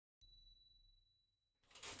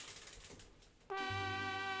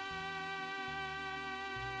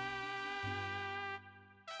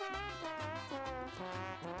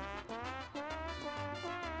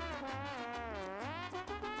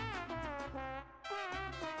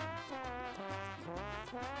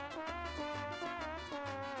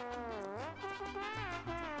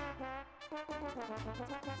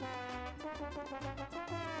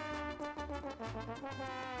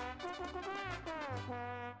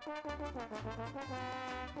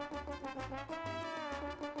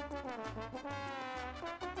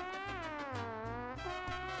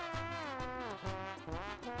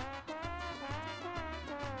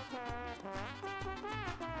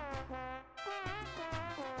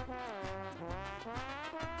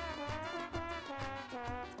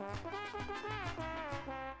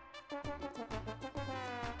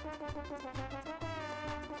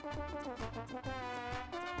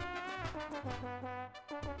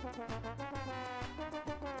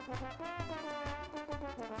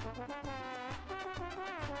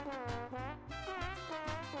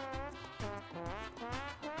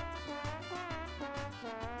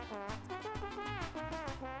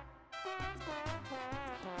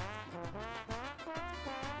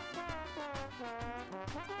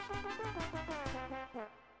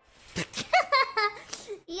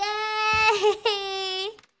 Yay!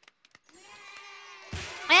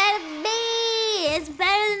 I had a B! It's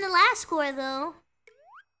better than the last score, though.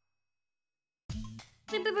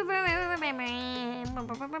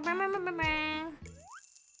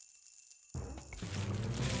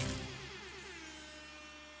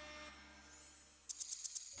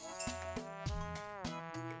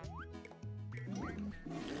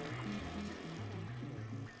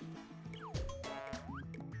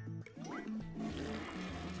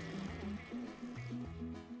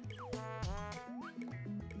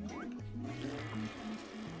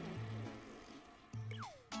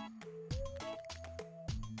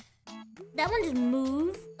 That one just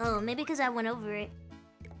moved. Oh, maybe because I went over it.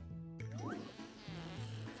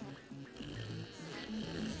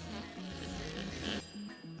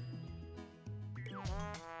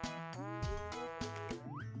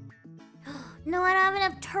 No, I don't have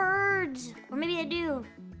enough turds. Or maybe I do.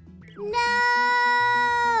 No!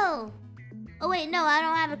 Oh wait, no, I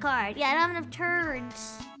don't have a card. Yeah, I don't have enough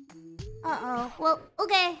turds. Uh-oh. Well,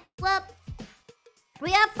 okay. Well, we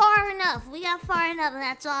got far enough. We got far enough, and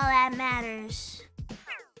that's all that matters.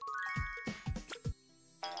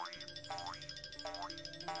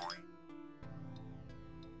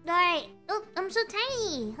 Alright. Oh, I'm so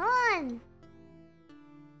tiny. Hold on.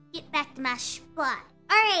 Get back to my spot.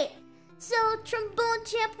 Alright. So, Trombone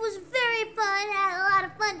Champ was very fun. I had a lot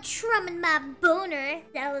of fun trumming my boner.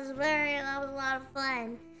 That was a lot of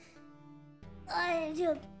fun. I do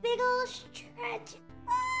a big old stretch.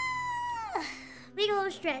 Ah! big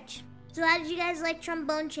home stretch. So how did you guys like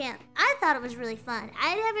Trombone Champ? I thought it was really fun. I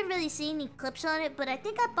haven't really seen any clips on it, but I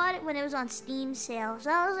think I bought it when it was on Steam sale.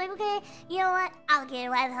 So I was like, okay, you know what? I'll get it.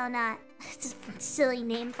 Why the hell not? It's a silly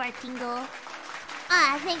name for a tingle.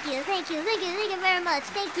 Thank you very much.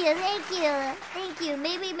 Thank you.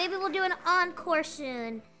 Maybe we'll do an encore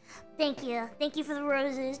soon. Thank you for the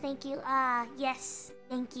roses. Thank you. Yes.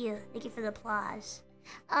 Thank you for the applause.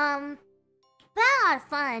 But I had a lot of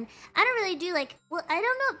fun. I don't really do like, well, I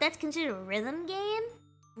don't know if that's considered a rhythm game.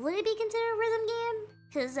 Would it be considered a rhythm game?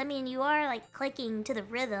 Because, I mean, you are like clicking to the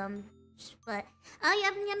rhythm. But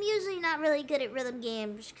I'm usually not really good at rhythm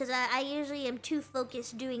games because I usually am too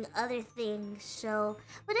focused doing other things. So,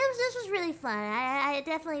 but this was really fun. I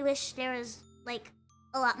definitely wish there was like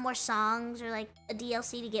a lot more songs or like a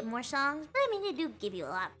DLC to get more songs. But I mean, they do give you a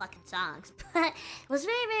lot of fucking songs. But it was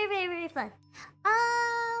very fun.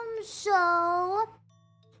 So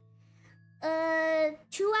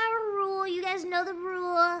 2-hour rule. You guys know the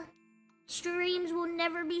rule. Streams will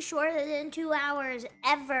never be shorter than 2 hours,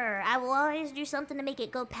 ever. I will always do something to make it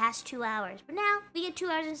go past 2 hours. But now, we get 2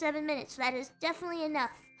 hours and 7 minutes, so that is definitely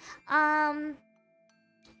enough. I'm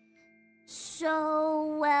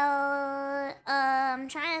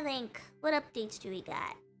trying to think. What updates do we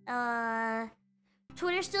got?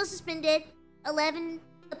 Twitter's still suspended. 11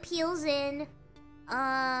 appeals in.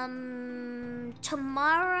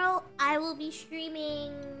 Tomorrow, I will be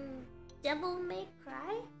streaming Devil May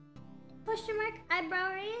Cry? Question mark,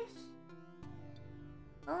 eyebrow raise.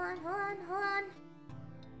 Hold on.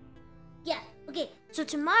 Yeah, okay. So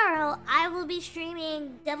tomorrow, I will be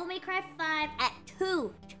streaming Devil May Cry 5 at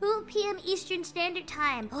 2 p.m. Eastern Standard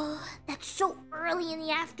Time. Oh, that's so early in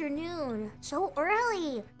the afternoon. So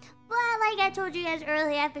early. But like I told you guys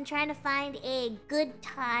earlier, I've been trying to find a good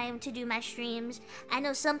time to do my streams. I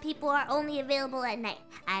know some people are only available at night.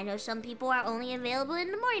 I know some people are only available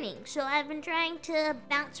in the morning. So I've been trying to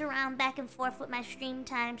bounce around back and forth with my stream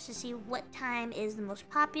times to see what time is the most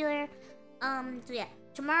popular. So yeah,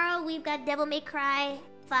 tomorrow we've got Devil May Cry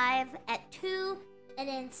 5 at 2. And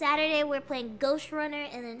then Saturday we're playing Ghost Runner.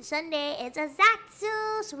 And then Sunday it's a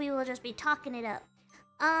Zatsu. So we will just be talking it up.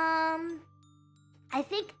 I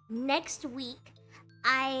think next week,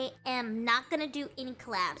 I am not going to do any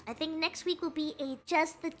collabs. I think next week will be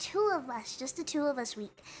just the two of us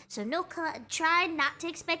week. So no try not to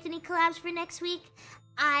expect any collabs for next week.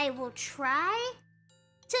 I will try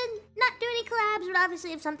to not do any collabs, but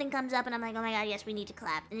obviously if something comes up and I'm like, oh my god, yes, we need to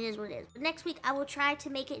collab, and it is what it is. But next week, I will try to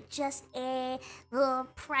make it just a little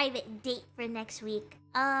private date for next week.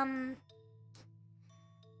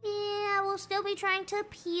 Yeah, we'll still be trying to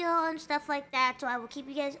appeal and stuff like that, so I will keep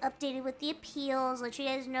you guys updated with the appeals, let you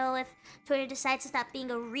guys know if Twitter decides to stop being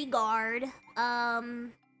a regard.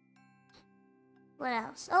 What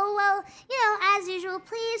else? Oh, well, you know, as usual,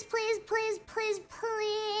 please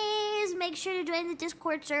make sure to join the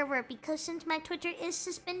Discord server, because since my Twitter is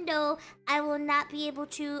suspendo, I will not be able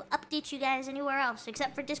to update you guys anywhere else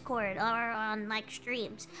except for Discord or on, like,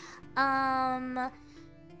 streams.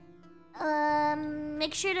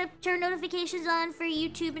 Make sure to turn notifications on for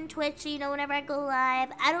YouTube and Twitch so you know whenever I go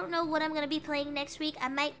live. I don't know what I'm going to be playing next week. I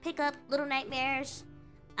might pick up Little Nightmares.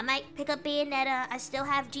 I might pick up Bayonetta. I still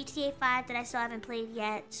have GTA 5 that I still haven't played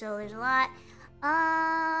yet, so there's a lot.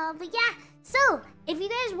 But yeah, so if you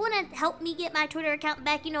guys want to help me get my Twitter account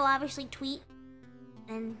back, you know, obviously tweet.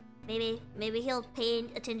 And maybe he'll pay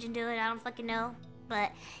attention to it. I don't fucking know.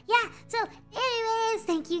 But yeah, so anyways,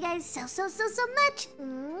 thank you guys so much.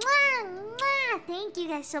 Mwah. Thank you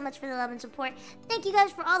guys so much for the love and support. Thank you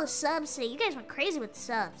guys for all the subs today. You guys went crazy with the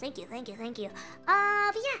subs. Thank you. But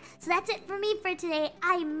yeah, so that's it for me for today.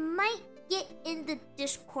 I might get in the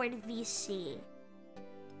Discord VC.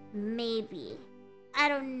 Maybe. I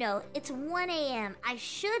don't know. It's 1 a.m. I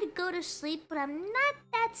should go to sleep, but I'm not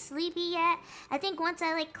that sleepy yet. I think once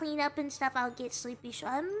I like clean up and stuff, I'll get sleepy. So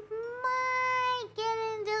I might get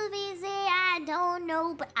into the VC. I don't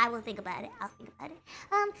know, but I will think about it. I'll think about it.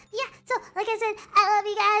 Yeah, so like I said, I love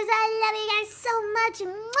you guys so much.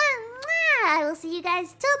 Mwah. I will see you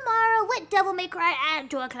guys tomorrow with Devil May Cry at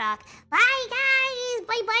 2 o'clock. Bye, guys.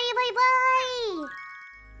 Bye.